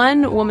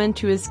one woman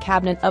to his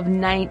cabinet of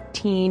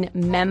 19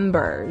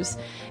 members.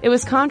 It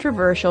was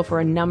controversial for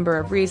a number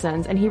of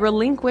reasons, and he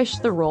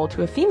relinquished the role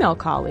to a female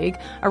colleague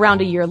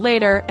around a year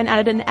later and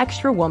added an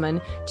extra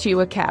woman to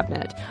a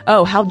cabinet.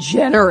 Oh, how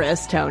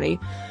generous, Tony.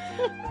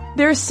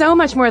 There's so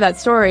much more to that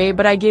story,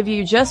 but I give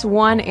you just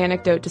one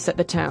anecdote to set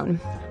the tone.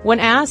 When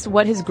asked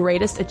what his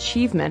greatest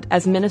achievement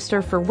as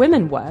Minister for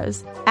Women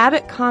was,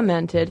 Abbott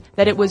commented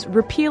that it was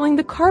repealing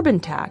the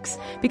carbon tax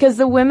because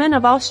the women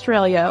of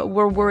Australia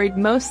were worried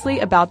mostly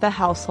about the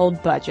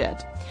household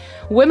budget.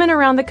 Women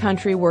around the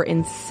country were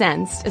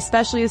incensed,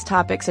 especially as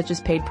topics such as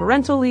paid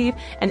parental leave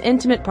and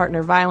intimate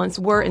partner violence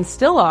were and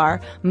still are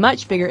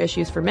much bigger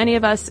issues for many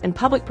of us, and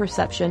public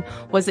perception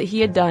was that he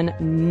had done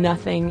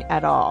nothing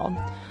at all.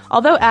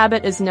 Although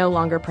Abbott is no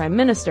longer prime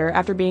minister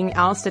after being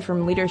ousted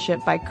from leadership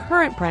by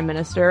current prime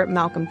minister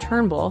Malcolm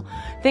Turnbull,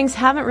 things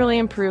haven't really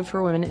improved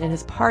for women in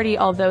his party,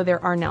 although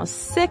there are now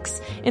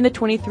 6 in the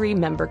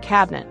 23-member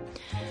cabinet.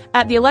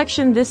 At the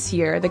election this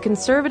year, the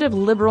conservative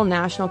Liberal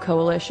National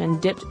Coalition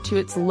dipped to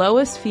its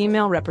lowest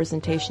female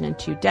representation in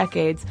 2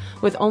 decades,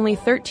 with only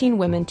 13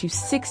 women to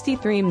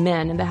 63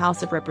 men in the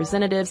House of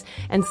Representatives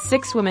and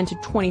 6 women to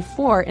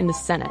 24 in the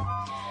Senate.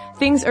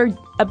 Things are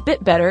a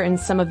bit better in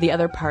some of the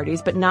other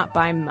parties, but not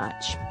by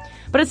much.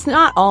 But it's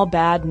not all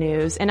bad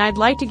news, and I'd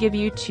like to give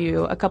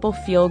you a couple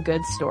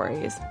feel-good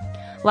stories.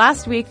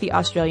 Last week, the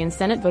Australian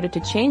Senate voted to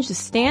change the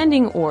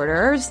standing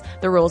orders,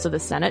 the rules of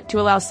the Senate, to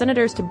allow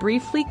senators to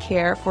briefly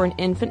care for an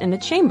infant in the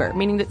chamber,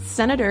 meaning that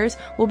senators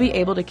will be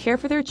able to care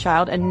for their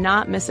child and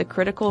not miss a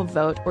critical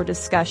vote or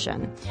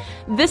discussion.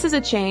 This is a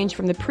change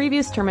from the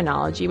previous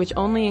terminology, which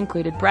only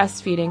included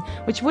breastfeeding,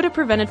 which would have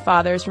prevented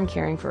fathers from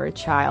caring for a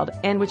child,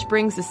 and which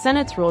brings the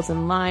Senate's rules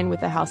in line with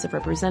the House of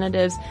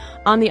Representatives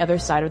on the other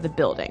side of the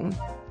building.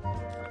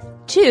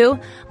 2,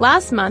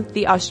 last month,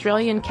 the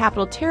Australian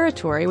Capital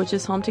Territory, which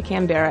is home to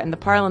Canberra and the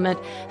Parliament,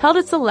 held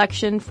its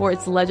election for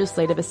its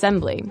Legislative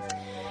Assembly.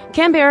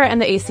 Canberra and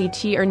the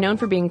ACT are known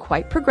for being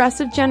quite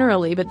progressive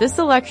generally, but this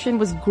election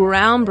was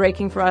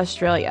groundbreaking for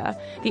Australia.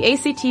 The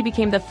ACT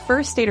became the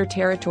first state or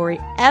territory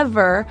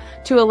ever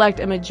to elect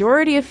a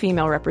majority of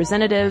female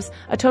representatives.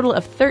 A total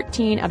of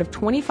 13 out of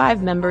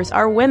 25 members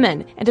are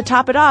women. And to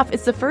top it off,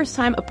 it's the first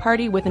time a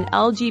party with an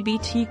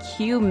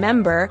LGBTQ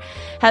member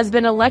has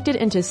been elected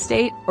into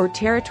state or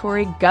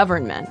territory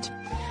government.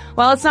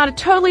 While it's not a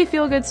totally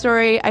feel-good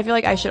story, I feel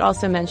like I should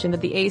also mention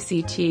that the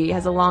ACT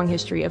has a long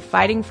history of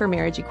fighting for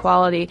marriage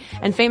equality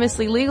and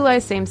famously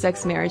legalized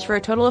same-sex marriage for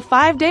a total of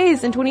 5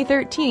 days in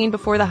 2013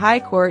 before the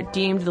High Court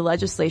deemed the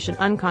legislation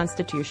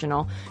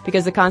unconstitutional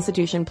because the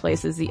Constitution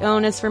places the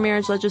onus for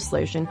marriage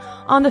legislation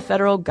on the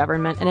federal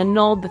government and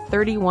annulled the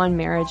 31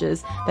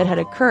 marriages that had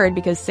occurred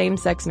because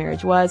same-sex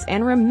marriage was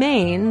and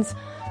remains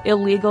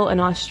illegal in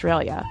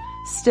Australia.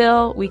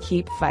 Still, we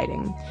keep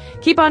fighting.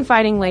 Keep on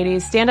fighting,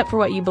 ladies. Stand up for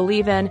what you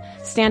believe in.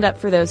 Stand up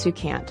for those who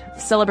can't.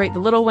 Celebrate the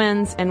little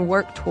wins and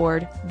work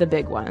toward the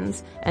big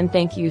ones. And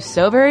thank you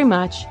so very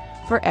much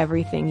for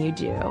everything you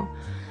do.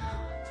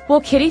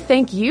 Well, Kitty,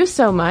 thank you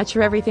so much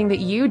for everything that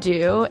you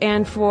do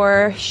and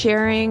for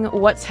sharing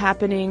what's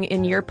happening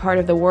in your part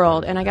of the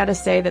world. And I got to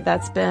say that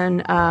that's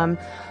been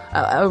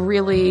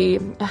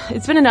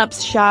it's been an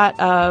upshot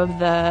of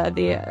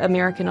the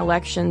American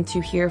election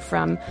to hear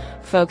from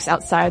folks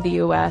outside the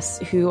U.S.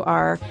 who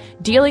are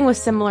dealing with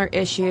similar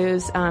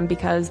issues,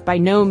 because by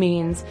no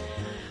means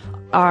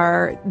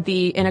are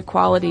the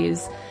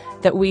inequalities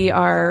that we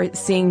are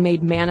seeing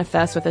made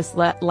manifest with this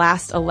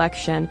last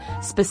election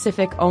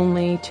specific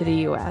only to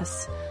the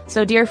U.S.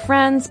 So, dear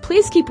friends,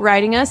 please keep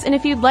writing us, and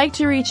if you'd like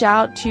to reach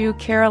out to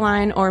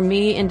Caroline or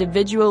me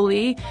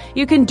individually,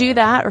 you can do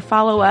that or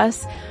follow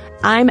us.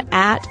 I'm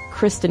at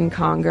Kristen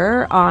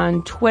Conger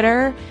on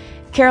Twitter.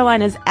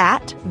 Caroline is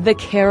at the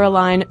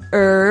Caroline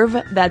Irv,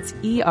 that's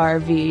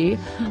E-R-V,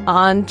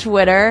 on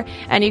Twitter.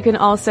 And you can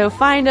also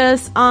find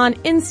us on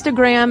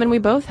Instagram, and we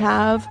both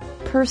have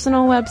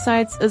personal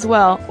websites as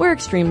well. We're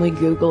extremely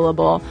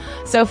Googleable.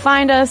 So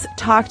find us,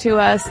 talk to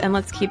us, and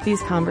let's keep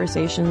these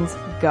conversations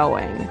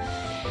going.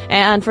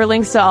 And for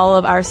links to all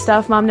of our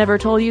stuff Mom Never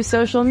Told You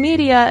social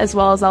media, as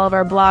well as all of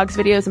our blogs,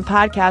 videos, and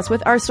podcasts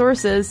with our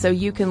sources so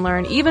you can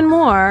learn even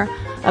more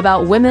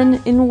about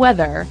women in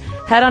weather,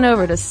 head on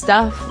over to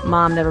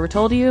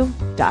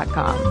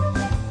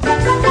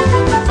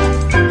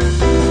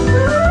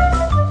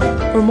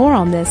stuffmomnevertoldyou.com. For more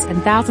on this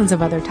and thousands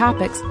of other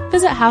topics,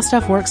 visit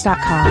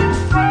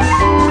howstuffworks.com.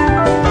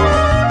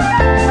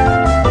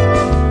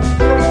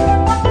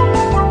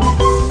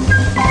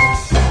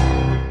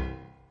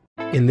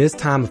 In this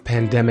time of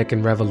pandemic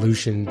and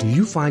revolution, do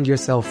you find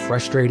yourself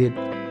frustrated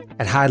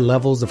at high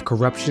levels of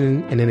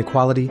corruption and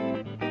inequality,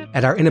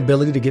 at our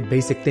inability to get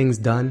basic things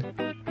done,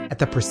 at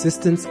the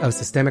persistence of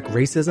systemic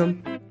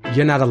racism?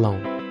 You're not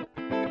alone.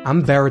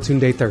 I'm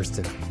Baratunde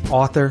Thurston,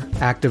 author,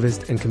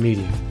 activist, and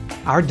comedian.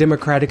 Our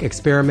democratic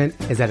experiment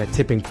is at a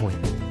tipping point,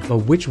 but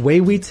which way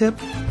we tip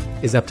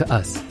is up to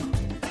us.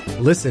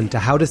 Listen to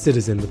How to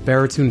Citizen with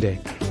Baratunde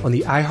on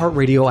the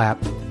iHeartRadio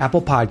app,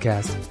 Apple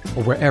Podcasts,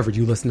 or wherever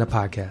you listen to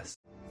podcasts.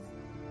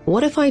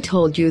 What if I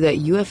told you that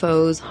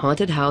UFOs,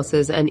 haunted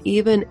houses, and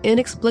even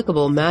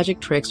inexplicable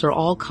magic tricks are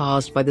all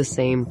caused by the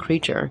same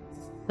creature?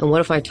 And what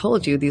if I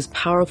told you these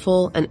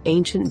powerful and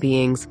ancient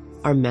beings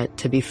are meant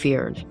to be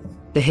feared?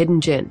 The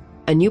Hidden Djinn,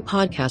 a new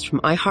podcast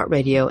from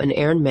iHeartRadio and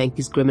Aaron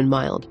Mahnke's Grim and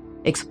Mild,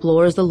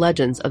 explores the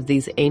legends of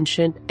these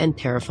ancient and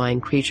terrifying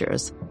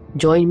creatures.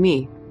 Join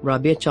me,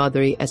 Rabia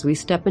Chaudhry, as we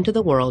step into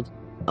the world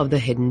of the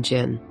Hidden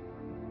Djinn.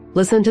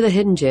 Listen to The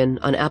Hidden Djinn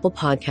on Apple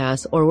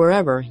Podcasts or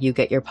wherever you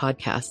get your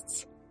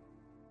podcasts.